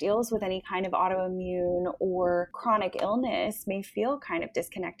deals with any kind of autoimmune or chronic illness may feel kind of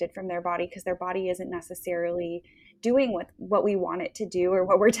disconnected from their body because their body isn't necessarily doing what we want it to do or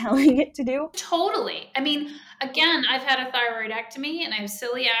what we're telling it to do. Totally. I mean, again, I've had a thyroidectomy and I have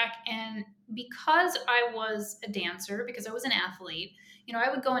celiac, and because I was a dancer, because I was an athlete, I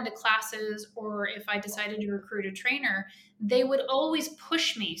would go into classes, or if I decided to recruit a trainer, they would always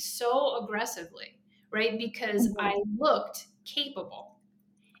push me so aggressively, right? Because I looked capable.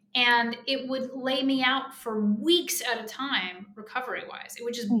 And it would lay me out for weeks at a time, recovery wise. It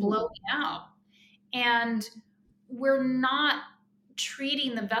would just blow me out. And we're not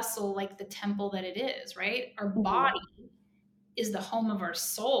treating the vessel like the temple that it is, right? Our body is the home of our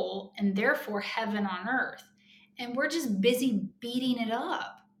soul and therefore heaven on earth. And we're just busy beating it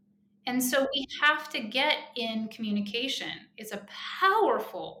up. And so we have to get in communication. It's a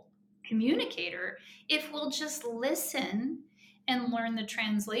powerful communicator if we'll just listen and learn the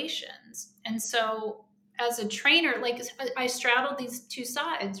translations. And so as a trainer, like I straddle these two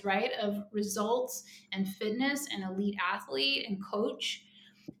sides, right? Of results and fitness and elite athlete and coach,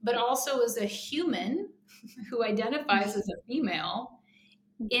 but also as a human who identifies as a female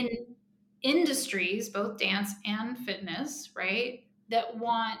in industries, both dance and fitness, right? That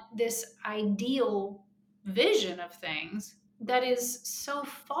want this ideal vision of things, that is so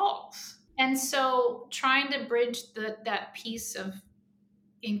false. And so trying to bridge that piece of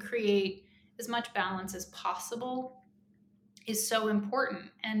and create as much balance as possible is so important.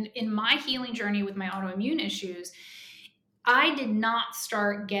 And in my healing journey with my autoimmune issues, I did not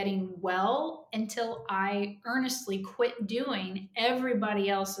start getting well until I earnestly quit doing everybody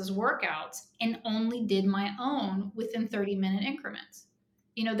else's workouts and only did my own within 30-minute increments.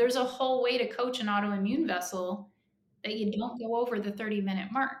 There's a whole way to coach an autoimmune vessel that you don't go over the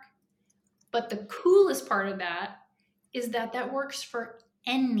 30-minute mark. But the coolest part of that is that works for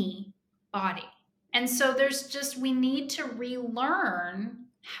any body. And so we need to relearn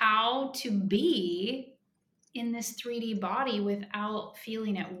how to be in this 3D body without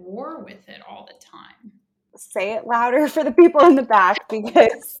feeling at war with it all the time. Say it louder for the people in the back,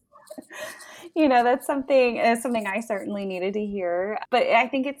 because that's something I certainly needed to hear. But I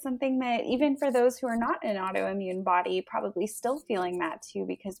think it's something that even for those who are not in an autoimmune body, probably still feeling that too,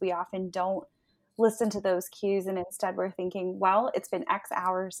 because we often don't listen to those cues, and instead we're thinking, well, it's been X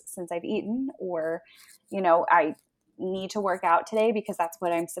hours since I've eaten, or I need to work out today because that's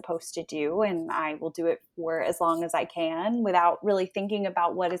what I'm supposed to do, and I will do it for as long as I can, without really thinking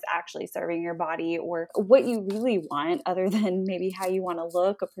about what is actually serving your body or what you really want, other than maybe how you want to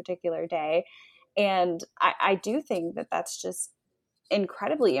look a particular day. And I do think that that's just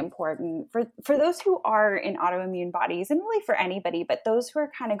incredibly important for those who are in autoimmune bodies, and really for anybody, but those who are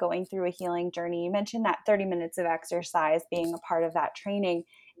kind of going through a healing journey. You mentioned that 30 minutes of exercise being a part of that training.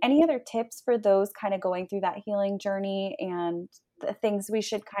 Any other tips for those kind of going through that healing journey, and the things we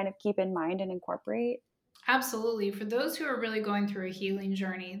should kind of keep in mind and incorporate? Absolutely. For those who are really going through a healing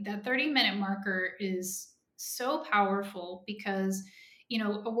journey, that 30-minute marker is so powerful because,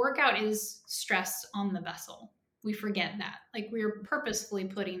 a workout is stress on the vessel. We forget that. Like, we're purposefully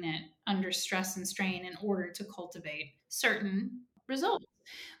putting it under stress and strain in order to cultivate certain results.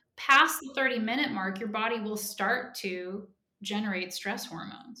 Past the 30-minute mark, your body will start to generate stress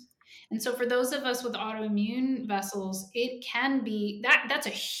hormones. And so for those of us with autoimmune vessels, it can be that's a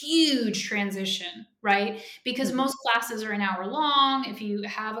huge transition, right? Because Mm-hmm. most classes are an hour long. If you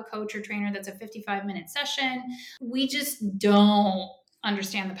have a coach or trainer, that's a 55-minute session. We just don't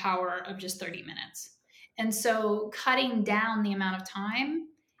understand the power of just 30 minutes. And so cutting down the amount of time,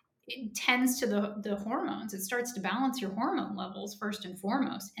 it tends to the hormones. It starts to balance your hormone levels first and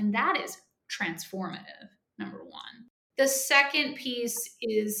foremost. And that is transformative, number one. The second piece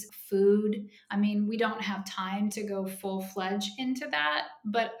is food. I mean, we don't have time to go full fledged into that,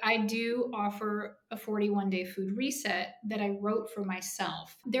 but I do offer a 41-day food reset that I wrote for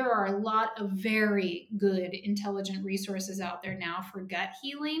myself. There are a lot of very good, intelligent resources out there now for gut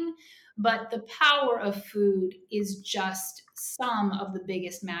healing, but the power of food is just some of the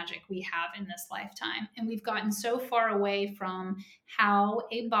biggest magic we have in this lifetime. And we've gotten so far away from how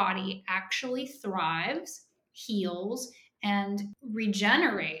a body actually thrives, heals, and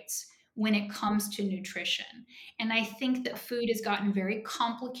regenerates when it comes to nutrition. And I think that food has gotten very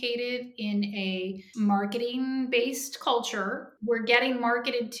complicated in a marketing based culture. We're getting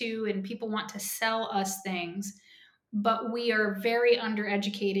marketed to, and people want to sell us things, but we are very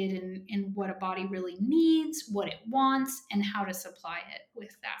undereducated in what a body really needs, what it wants, and how to supply it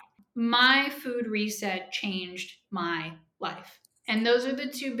with that. My food reset changed my life. And those are the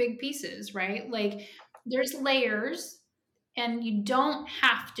two big pieces, right? Like, there's layers, and you don't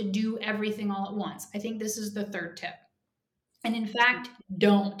have to do everything all at once. I think this is the third tip. And in fact,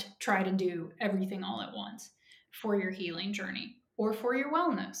 don't try to do everything all at once for your healing journey or for your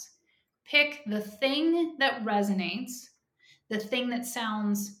wellness. Pick the thing that resonates, the thing that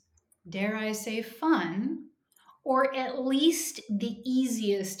sounds, dare I say, fun, or at least the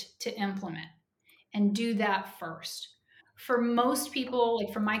easiest to implement, and do that first. For most people,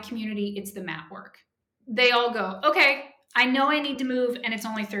 like for my community, it's the mat work. They all go, okay, I know I need to move and it's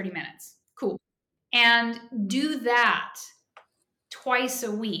only 30 minutes. Cool. And do that twice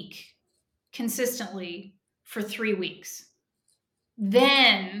a week consistently for 3 weeks.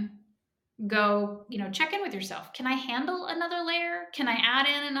 Then go, check in with yourself. Can I handle another layer? Can I add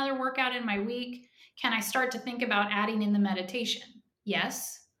in another workout in my week? Can I start to think about adding in the meditation?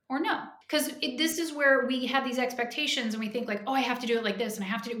 Yes or no? Because this is where we have these expectations, and we think like, oh, I have to do it like this, and I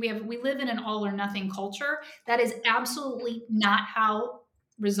have to. We live in an all or nothing culture. That is absolutely not how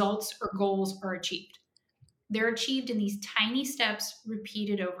results or goals are achieved. They're achieved in these tiny steps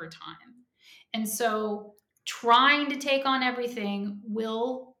repeated over time. And so trying to take on everything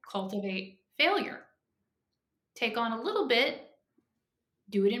will cultivate failure. Take on a little bit,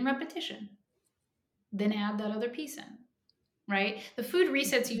 do it in repetition, then add that other piece in, right? The food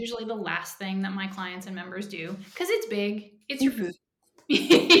reset's usually the last thing that my clients and members do because it's big. It's your Mhm. food.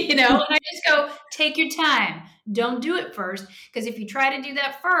 And I just go, take your time. Don't do it first. Because if you try to do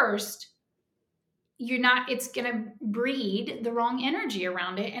that first, it's going to breed the wrong energy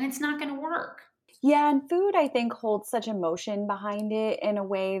around it and it's not going to work. Yeah, and food, I think, holds such emotion behind it in a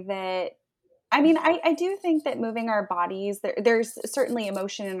way that, I mean, I do think that moving our bodies, there's certainly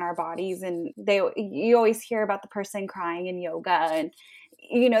emotion in our bodies, and you always hear about the person crying in yoga, and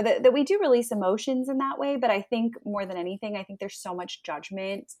that we do release emotions in that way. But I think more than anything, I think there's so much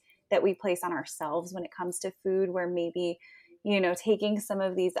judgment that we place on ourselves when it comes to food, where maybe taking some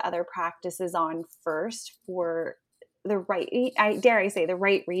of these other practices on first for the right, I dare I say, the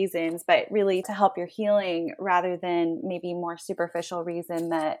right reasons, but really to help your healing rather than maybe more superficial reason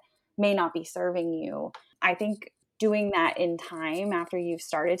that may not be serving you. I think doing that in time after you've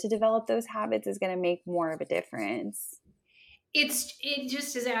started to develop those habits is going to make more of a difference. It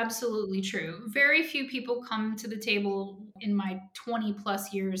just is absolutely true. Very few people come to the table in my 20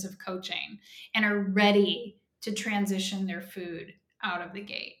 plus years of coaching and are ready to transition their food out of the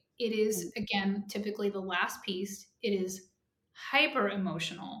gate. It is, again, typically the last piece. It is hyper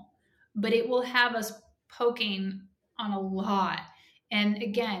emotional, but it will have us poking on a lot. And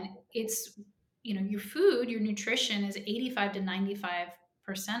again, it's, your food, your nutrition is 85 to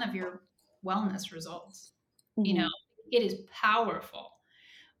 95% of your wellness results. You know, Mm-hmm. it is powerful.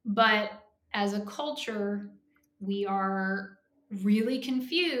 But as a culture, we are really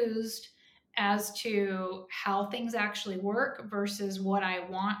confused as to how things actually work versus what I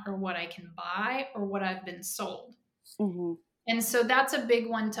want or what I can buy or what I've been sold. Mm-hmm. And so that's a big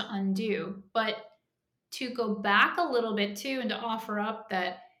one to undo. But to go back a little bit too and to offer up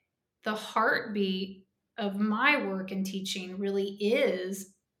that the heartbeat of my work and teaching really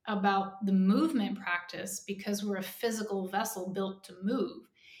is about the movement practice because we're a physical vessel built to move.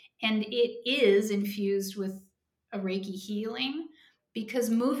 And it is infused with a Reiki healing because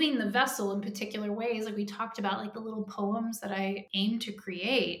moving the vessel in particular ways, like we talked about, like the little poems that I aim to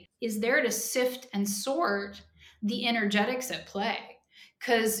create, is there to sift and sort the energetics at play.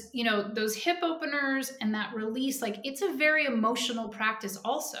 Because, those hip openers and that release, like it's a very emotional practice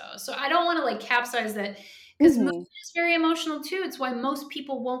also. So I don't want to like capsize that because movement Mm-hmm. is very emotional too. It's why most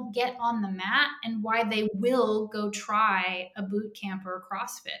people won't get on the mat and why they will go try a boot camp or a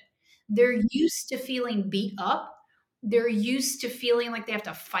CrossFit. They're used to feeling beat up. They're used to feeling like they have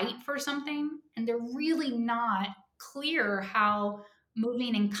to fight for something. And they're really not clear how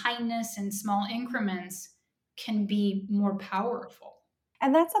moving in kindness and small increments can be more powerful.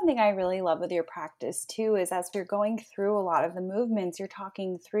 And that's something I really love with your practice too, is as you're going through a lot of the movements, you're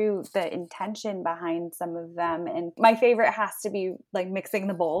talking through the intention behind some of them. And my favorite has to be like mixing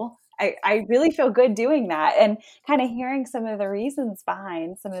the bowl. I really feel good doing that and kind of hearing some of the reasons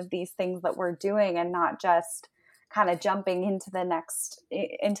behind some of these things that we're doing and not just kind of jumping into the next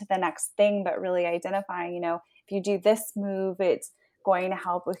thing, but really identifying, if you do this move, it's going to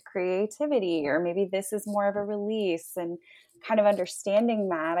help with creativity, or maybe this is more of a release, and kind of understanding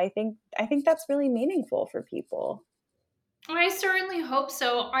that, I think that's really meaningful for people. I certainly hope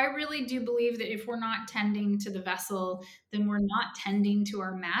so. I really do believe that if we're not tending to the vessel, then we're not tending to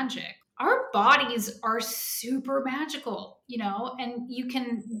our magic. Our bodies are super magical, and you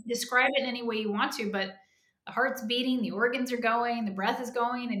can describe it in any way you want to, but the heart's beating, the organs are going, the breath is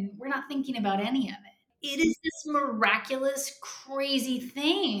going, and we're not thinking about any of it. It is this miraculous, crazy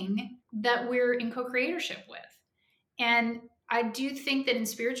thing that we're in co creatorship with. And I do think that in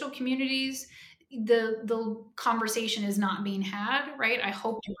spiritual communities, the conversation is not being had, right? I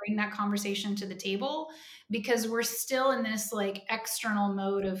hope to bring that conversation to the table because we're still in this like external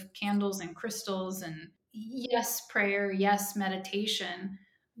mode of candles and crystals and yes, prayer, yes, meditation.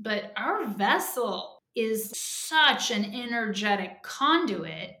 But our vessel is such an energetic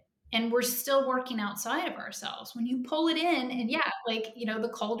conduit and we're still working outside of ourselves. When you pull it in and yeah, like,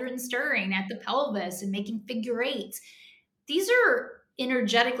 the cauldron stirring at the pelvis and making figure eights, these are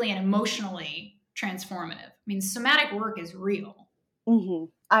energetically and emotionally transformative. I mean, somatic work is real.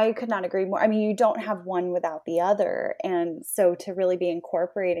 I could not agree more. I mean, you don't have one without the other. And so to really be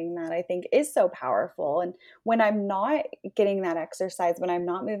incorporating that, I think, is so powerful. And when I'm not getting that exercise, when I'm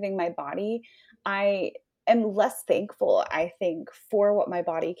not moving my body, I am less thankful, I think, for what my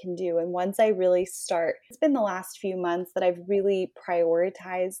body can do. And once I really start, it's been the last few months that I've really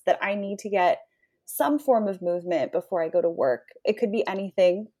prioritized that I need to get some form of movement before I go to work. It could be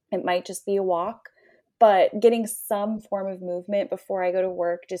anything, it might just be a walk, but getting some form of movement before I go to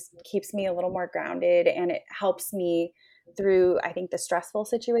work just keeps me a little more grounded, and it helps me through, I think, the stressful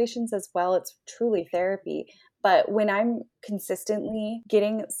situations as well. It's truly therapy. But when I'm consistently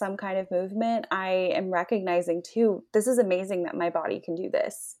getting some kind of movement, I am recognizing too, this is amazing that my body can do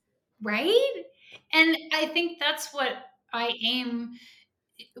this. Right? And I think that's what I aim,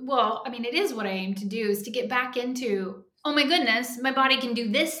 well, I mean, it is what I aim to do, is to get back into, oh my goodness, my body can do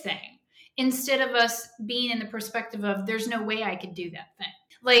this thing, instead of us being in the perspective of there's no way I could do that thing.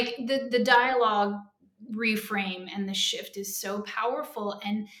 Like the dialogue reframe and the shift is so powerful.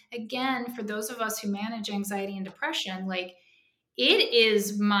 And again, for those of us who manage anxiety and depression, like, it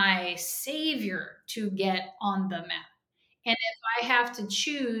is my savior to get on the mat. And if I have to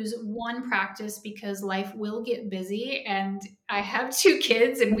choose one practice, because life will get busy and I have two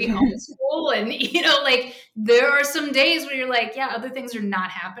kids and we homeschool, and, like, there are some days where you're like, yeah, other things are not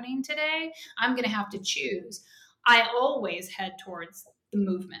happening today. I'm going to have to choose. I always head towards the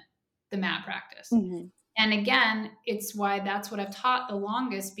movement, the mat practice. Mm-hmm. And again, it's why that's what I've taught the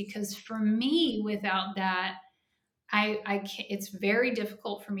longest, because for me, without that, I can't, it's very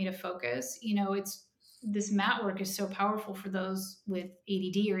difficult for me to focus. It's, this mat work is so powerful for those with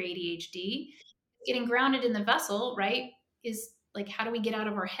ADD or ADHD. Getting grounded in the vessel, right, is like, how do we get out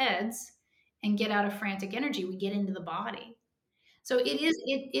of our heads and get out of frantic energy? We get into the body. So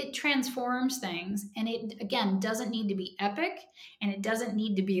it transforms things, and it, again, doesn't need to be epic, and it doesn't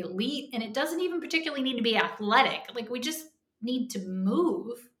need to be elite, and it doesn't even particularly need to be athletic. Like, we just need to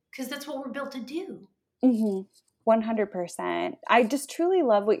move, because that's what we're built to do. Mm-hmm. 100%. I just truly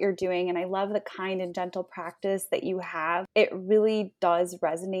love what you're doing, and I love the kind and gentle practice that you have. It really does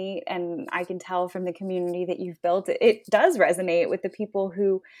resonate, and I can tell from the community that you've built, it does resonate with the people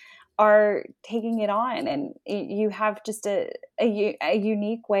who are taking it on, and you have just a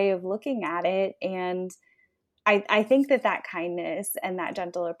unique way of looking at it. And I think that kindness and that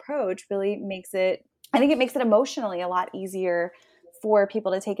gentle approach really makes it, I think it makes it emotionally a lot easier for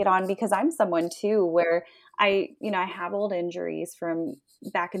people to take it on, because I'm someone too where I have old injuries from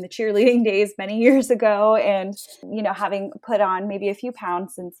back in the cheerleading days many years ago, and having put on maybe a few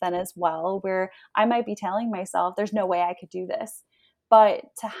pounds since then as well, where I might be telling myself there's no way I could do this. But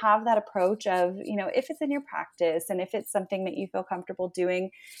to have that approach of, if it's in your practice and if it's something that you feel comfortable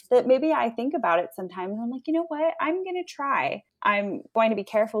doing, that maybe I think about it sometimes. I'm like, you know what? I'm going to try. I'm going to be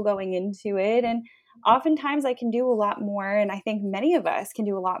careful going into it. And oftentimes I can do a lot more. And I think many of us can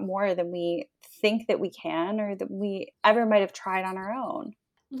do a lot more than we think that we can, or that we ever might have tried on our own.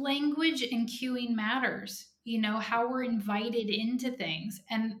 Language and cueing matters, how we're invited into things.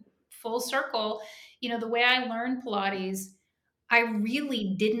 And full circle, the way I learned Pilates, I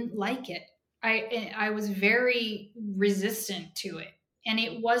really didn't like it. I was very resistant to it. And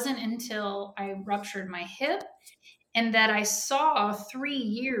it wasn't until I ruptured my hip and that I saw 3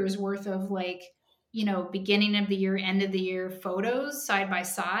 years worth of, like, beginning of the year, end of the year photos side by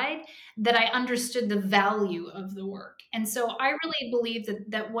side, that I understood the value of the work. And so I really believe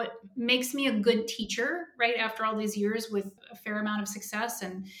that what makes me a good teacher, right, after all these years with a fair amount of success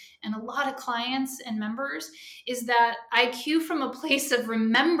and a lot of clients and members, is that I cue from a place of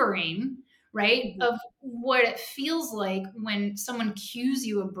remembering, right, of what it feels like when someone cues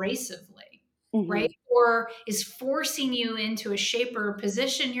you abrasively, right? Or is forcing you into a shape or a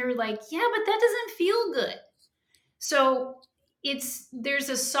position. You're like, yeah, but that doesn't feel good. So there's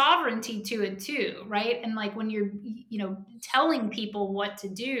a sovereignty to it too, right? And like, when you're, telling people what to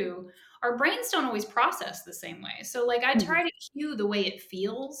do, our brains don't always process the same way. So like, I try to cue the way it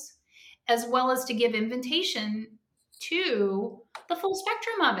feels, as well as to give invitation to the full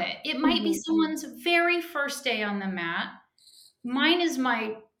spectrum of it. It might be someone's very first day on the mat. Mine is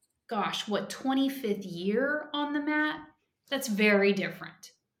my, gosh, what, 25th year on the mat? That's very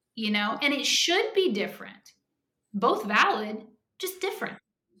different, and it should be different. Both valid, just different.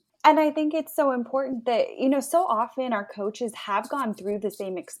 And I think it's so important that, so often our coaches have gone through the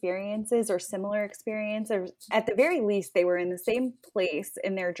same experiences or similar experience, or at the very least, they were in the same place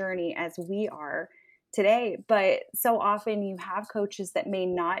in their journey as we are today. But so often you have coaches that may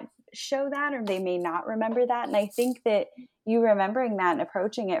not show that, or they may not remember that. And I think that you remembering that and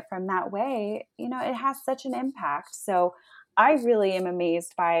approaching it from that way, it has such an impact. So I really am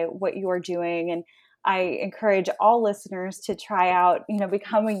amazed by what you're doing. And I encourage all listeners to try out,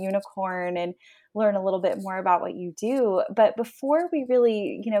 become a unicorn and learn a little bit more about what you do. But before we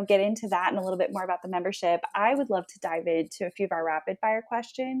really, get into that and a little bit more about the membership, I would love to dive into a few of our rapid fire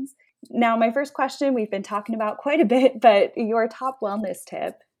questions. Now, my first question, we've been talking about quite a bit, but your top wellness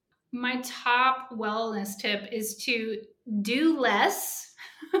tip. My top wellness tip is to do less.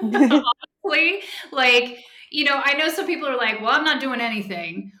 Honestly, like, I know some people are like, well, I'm not doing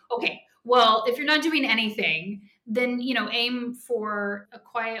anything. Okay. Well, if you're not doing anything, then, aim for a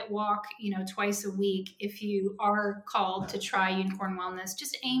quiet walk, twice a week. If you are called to try Unicorn Wellness,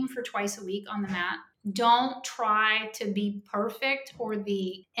 just aim for twice a week on the mat. Don't try to be perfect or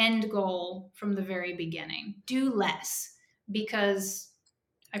the end goal from the very beginning. Do less, because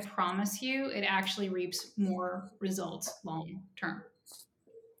I promise you it actually reaps more results long term.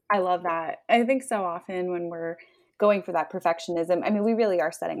 I love that. I think so often when we're going for that perfectionism, I mean, we really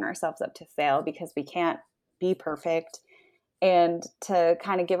are setting ourselves up to fail because we can't be perfect. And to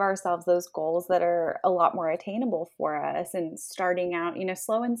kind of give ourselves those goals that are a lot more attainable for us and starting out,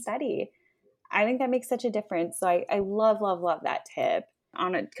 slow and steady. I think that makes such a difference. So I love, love, love that tip.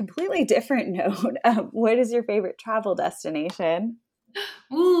 On a completely different note, what is your favorite travel destination?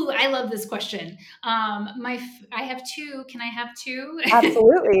 Ooh, I love this question. I have two. Can I have two?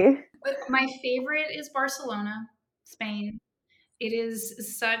 Absolutely. My favorite is Barcelona, Spain. It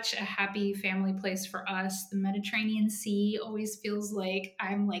is such a happy family place for us. The Mediterranean Sea always feels like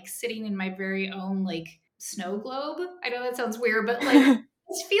I'm like sitting in my very own like snow globe. I know that sounds weird, but like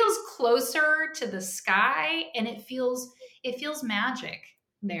it feels closer to the sky, and it feels magic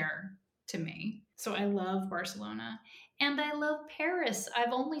there to me. So I love Barcelona, and I love Paris.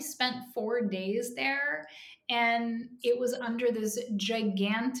 I've only spent 4 days there, and it was under this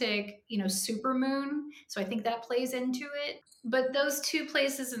gigantic, super moon. So I think that plays into it. But those two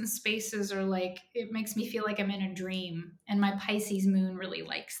places and spaces are like, it makes me feel like I'm in a dream. And my Pisces moon really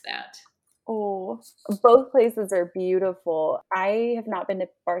likes that. Oh, both places are beautiful. I have not been to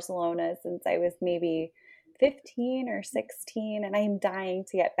Barcelona since I was maybe 15 or 16, and I am dying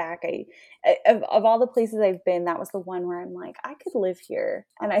to get back. Of all the places I've been, that was the one where I'm like, I could live here,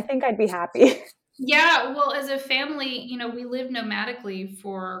 and I think I'd be happy. Yeah, well, as a family, we lived nomadically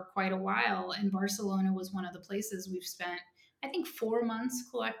for quite a while, and Barcelona was one of the places we've spent, I think, 4 months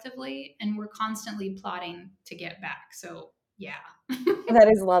collectively, and we're constantly plotting to get back. So, yeah. That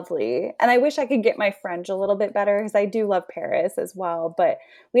is lovely. And I wish I could get my French a little bit better because I do love Paris as well. But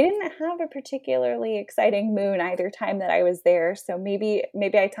we didn't have a particularly exciting moon either time that I was there. So maybe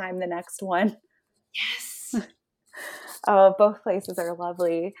I time the next one. Yes. Oh, both places are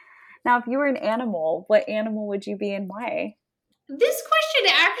lovely. Now, if you were an animal, what animal would you be and why? This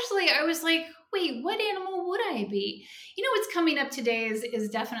question, actually, I was like, wait, what animal would I be? What's coming up today is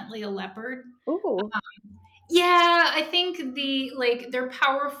definitely a leopard. Ooh. Yeah, I think they're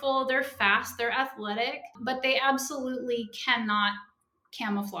powerful, they're fast, they're athletic, but they absolutely cannot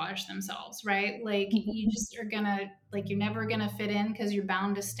camouflage themselves, right? Like you just are gonna like you're never gonna fit in because you're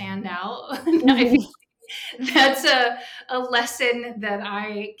bound to stand out. I Mhm. think that's a lesson that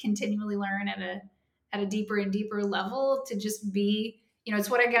I continually learn at a deeper and deeper level, to just be, it's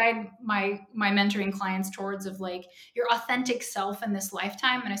what I guide my mentoring clients towards, of like your authentic self in this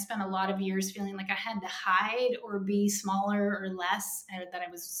lifetime. And I spent a lot of years feeling like I had to hide or be smaller or less, and that I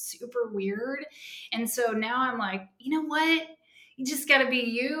was super weird. And so now I'm like, you know what? You just got to be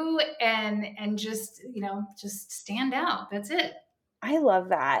you, and just stand out. That's it. I love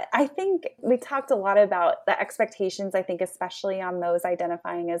that. I think we talked a lot about the expectations, I think, especially on those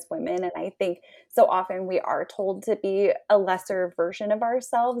identifying as women. And I think so often we are told to be a lesser version of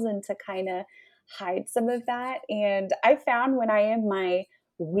ourselves and to kind of hide some of that. And I found when I am my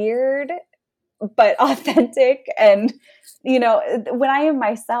weird but authentic and, when I am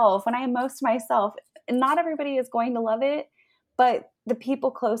myself, when I am most myself, not everybody is going to love it, but the people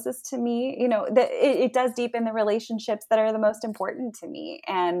closest to me, it does deepen the relationships that are the most important to me.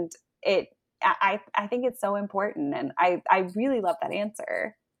 And I think it's so important. And I really love that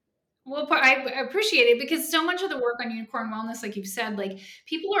answer. Well, I appreciate it, because so much of the work on Unicorn Wellness, like you've said, like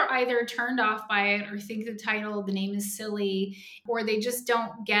people are either turned off by it or think the title, the name is silly, or they just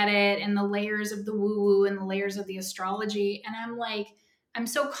don't get it, and the layers of the woo woo and the layers of the astrology. And I'm like, I'm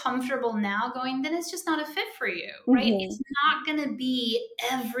so comfortable now going, then it's just not a fit for you, right? Hmm. It's not going to be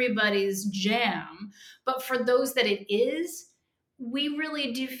everybody's jam. But for those that it is, we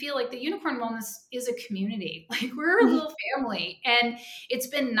really do feel like the Unicorn Wellness is a community. Like we're a little family. And it's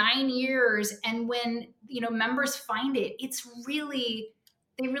been 9 years, and when members find it,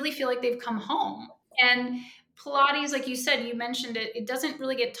 they really feel like they've come home. And Pilates, like you said, you mentioned it doesn't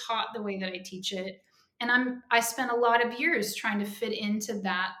really get taught the way that I teach it. And I spent a lot of years trying to fit into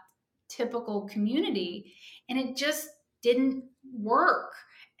that typical community, and it just didn't work.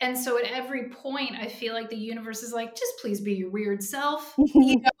 And so at every point, I feel like the universe is like, just please be your weird self.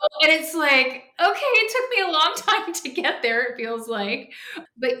 And it's like, okay, it took me a long time to get there, it feels like.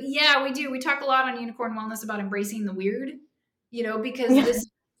 But yeah, we do. We talk a lot on Unicorn Wellness about embracing the weird, because Yeah. this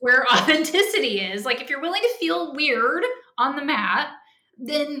is where authenticity is. Like, if you're willing to feel weird on the mat,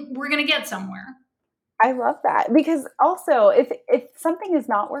 then we're going to get somewhere. I love that, because also if something is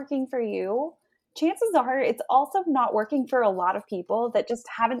not working for you, chances are it's also not working for a lot of people that just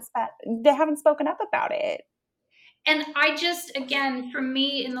they haven't spoken up about it. And I just, again, for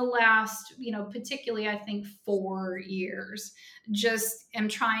me in the last, particularly I think 4 years, just am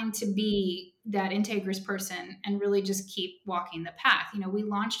trying to be that integrous person and really just keep walking the path. We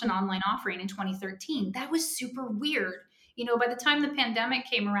launched an online offering in 2013. That was super weird. By the time the pandemic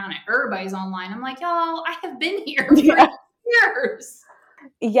came around and everybody's online, I'm like, y'all, I have been here for Yeah. years.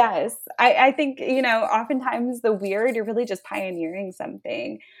 Yes. I think, oftentimes the weird, you're really just pioneering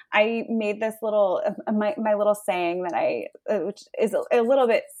something. I made this little, my little saying that which is a little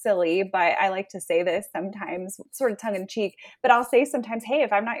bit silly, but I like to say this sometimes, sort of tongue in cheek, but I'll say sometimes, hey,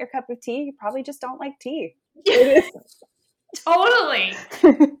 if I'm not your cup of tea, you probably just don't like tea. Totally.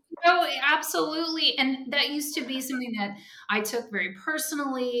 Oh, absolutely. And that used to be something that I took very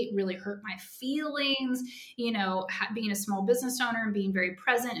personally, really hurt my feelings, being a small business owner and being very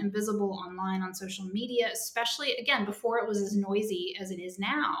present and visible online on social media, especially again, before it was as noisy as it is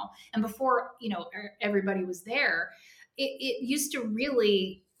now. And before, everybody was there, it used to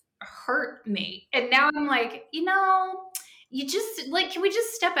really hurt me. And now I'm like, you just like, can we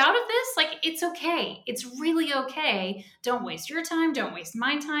just step out of this? Like, it's okay. It's really okay. Don't waste your time. Don't waste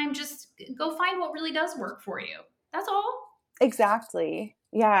my time. Just go find what really does work for you. That's all. Exactly.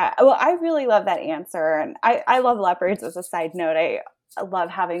 Yeah. Well, I really love that answer. And I love leopards as a side note. I love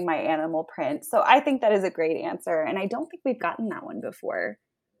having my animal print. So I think that is a great answer. And I don't think we've gotten that one before.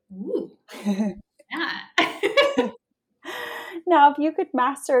 Ooh. Yeah. Now, if you could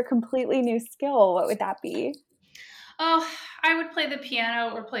master a completely new skill, what would that be? Oh, I would play the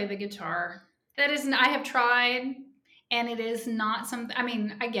piano or play the guitar. I have tried, and it is not something, I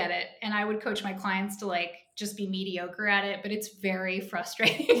mean, I get it. And I would coach my clients to like just be mediocre at it, but it's very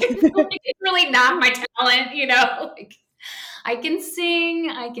frustrating. It's really not my talent, like I can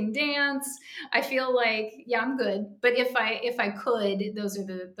sing, I can dance. I feel like, yeah, I'm good. But if I could, those are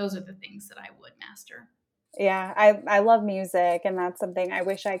the things that I would master. Yeah, I love music, and that's something I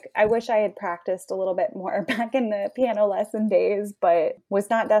wish I had practiced a little bit more back in the piano lesson days, but was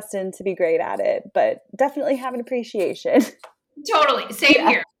not destined to be great at it, but definitely have an appreciation. Totally. Same Yeah.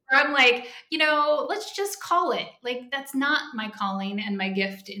 here. I'm like, let's just call it. Like, that's not my calling and my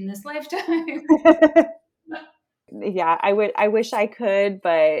gift in this lifetime. Yeah, I wish I could,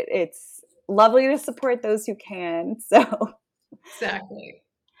 but it's lovely to support those who can. So, Exactly.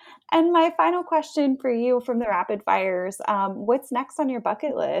 and my final question for you from the rapid fires, what's next on your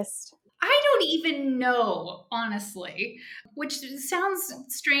bucket list? I don't even know, honestly, which sounds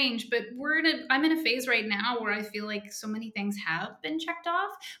strange, but I'm in a phase right now where I feel like so many things have been checked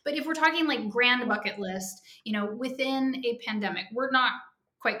off. But if we're talking like grand bucket list, within a pandemic, we're not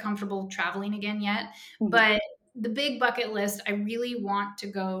quite comfortable traveling again yet. Mhm. But the big bucket list, I really want to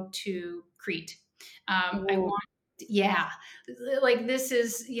go to Crete. I Ooh. want, yeah, like this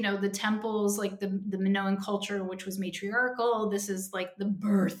is, the temples, like the Minoan culture, which was matriarchal. This is like the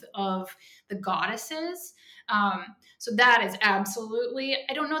birth of the goddesses. So that is absolutely,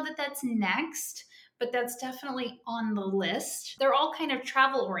 I don't know that that's next, but that's definitely on the list. They're all kind of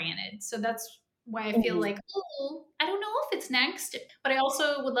travel oriented. So that's why I feel Mhm. like, oh, I don't know if it's next, but I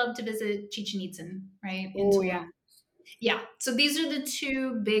also would love to visit Chichen Itza, right? In Oh, Tulum. yeah. Yeah. So these are the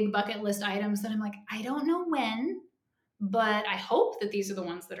two big bucket list items that I'm like, I don't know when, but I hope that these are the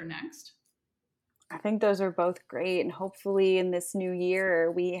ones that are next. I think those are both great. And hopefully, in this new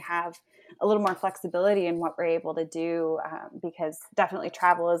year, we have a little more flexibility in what we're able to do, because definitely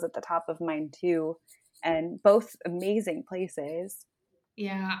travel is at the top of mind too. And both amazing places.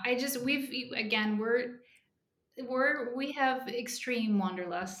 Yeah, again, we have extreme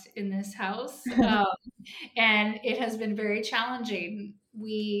wanderlust in this house, and it has been very challenging.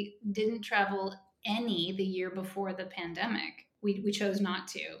 We didn't travel any the year before the pandemic. We chose not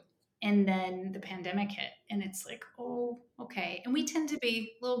to, and then the pandemic hit, and it's like, oh, okay. And we tend to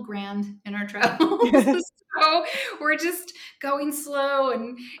be a little grand in our travels, so we're just going slow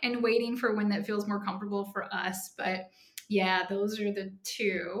and waiting for when that feels more comfortable for us. But yeah, those are the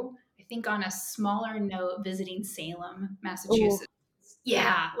two. I think on a smaller note, visiting Salem, Ooh. Massachusetts.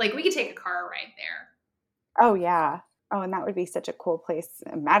 Yeah, like we could take a car ride there. Oh, yeah. Oh, and that would be such a cool place,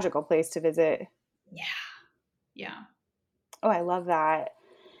 a magical place to visit. Yeah, yeah. Oh, I love that.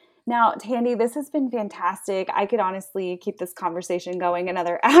 Now, Tandy, this has been fantastic. I could honestly keep this conversation going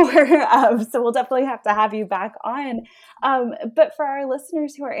another hour. So we'll definitely have to have you back on. But for our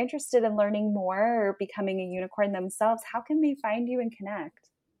listeners who are interested in learning more or becoming a unicorn themselves, how can they find you and connect?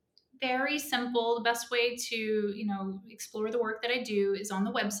 very simple. The best way to, explore the work that I do is on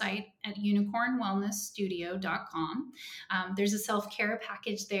the website at unicornwellnessstudio.com. There's a self-care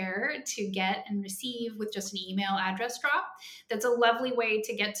package there to get and receive with just an email address drop. That's a lovely way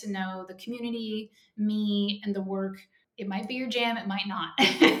to get to know the community, me, and the work. It might be your jam, it might not.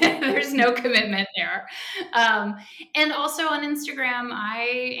 There's no commitment there. And also on Instagram,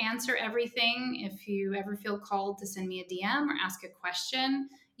 I answer everything. If you ever feel called to send me a DM or ask a question,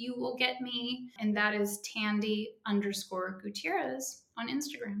 you will get me. And that is Tandy_Gutierrez on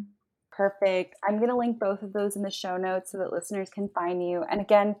Instagram. Perfect. I'm going to link both of those in the show notes so that listeners can find you. And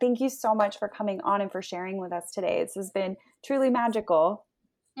again, thank you so much for coming on and for sharing with us today. This has been truly magical.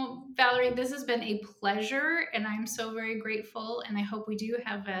 Well, Valerie, this has been a pleasure, and I'm so very grateful. And I hope we do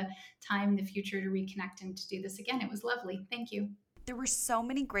have a time in the future to reconnect and to do this again. It was lovely. Thank you. There were so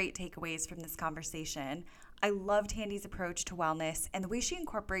many great takeaways from this conversation. I loved Tandy's approach to wellness and the way she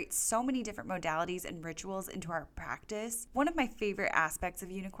incorporates so many different modalities and rituals into our practice. One of my favorite aspects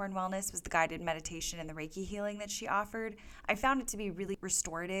of Unicorn Wellness was the guided meditation and the Reiki healing that she offered. I found it to be really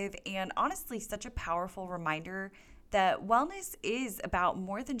restorative and honestly such a powerful reminder that wellness is about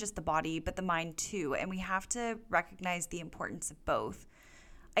more than just the body, but the mind too, and we have to recognize the importance of both.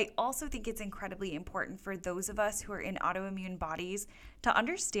 I also think it's incredibly important for those of us who are in autoimmune bodies to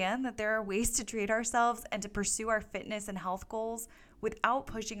understand that there are ways to treat ourselves and to pursue our fitness and health goals without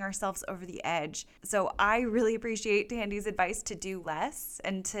pushing ourselves over the edge. So I really appreciate Tandy's advice to do less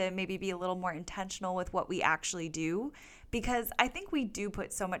and to maybe be a little more intentional with what we actually do, because I think we do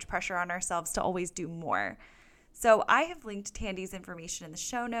put so much pressure on ourselves to always do more. So I have linked Tandy's information in the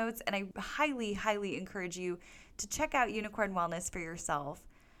show notes, and I highly, highly encourage you to check out Unicorn Wellness for yourself.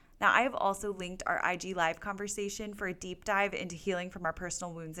 Now, I have also linked our IG Live conversation for a deep dive into healing from our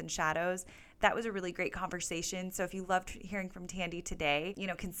personal wounds and shadows. That was a really great conversation. So if you loved hearing from Tandy today,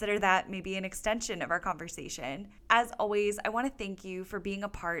 consider that maybe an extension of our conversation. As always, I want to thank you for being a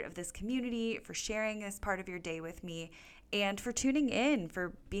part of this community, for sharing this part of your day with me, and for tuning in,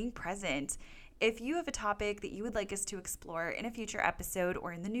 for being present. If you have a topic that you would like us to explore in a future episode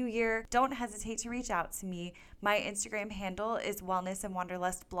or in the new year, don't hesitate to reach out to me. My Instagram handle is Wellness and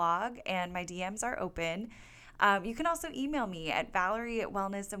Wanderlust blog, and my DMs are open. You can also email me at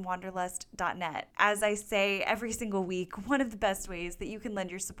valerie@wellnessandwanderlust.net. As I say every single week, one of the best ways that you can lend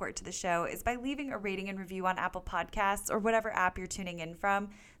your support to the show is by leaving a rating and review on Apple Podcasts or whatever app you're tuning in from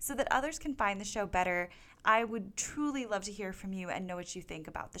so that others can find the show better. I would truly love to hear from you and know what you think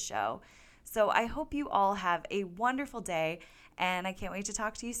about the show. So I hope you all have a wonderful day, and I can't wait to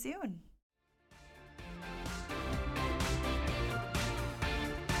talk to you soon.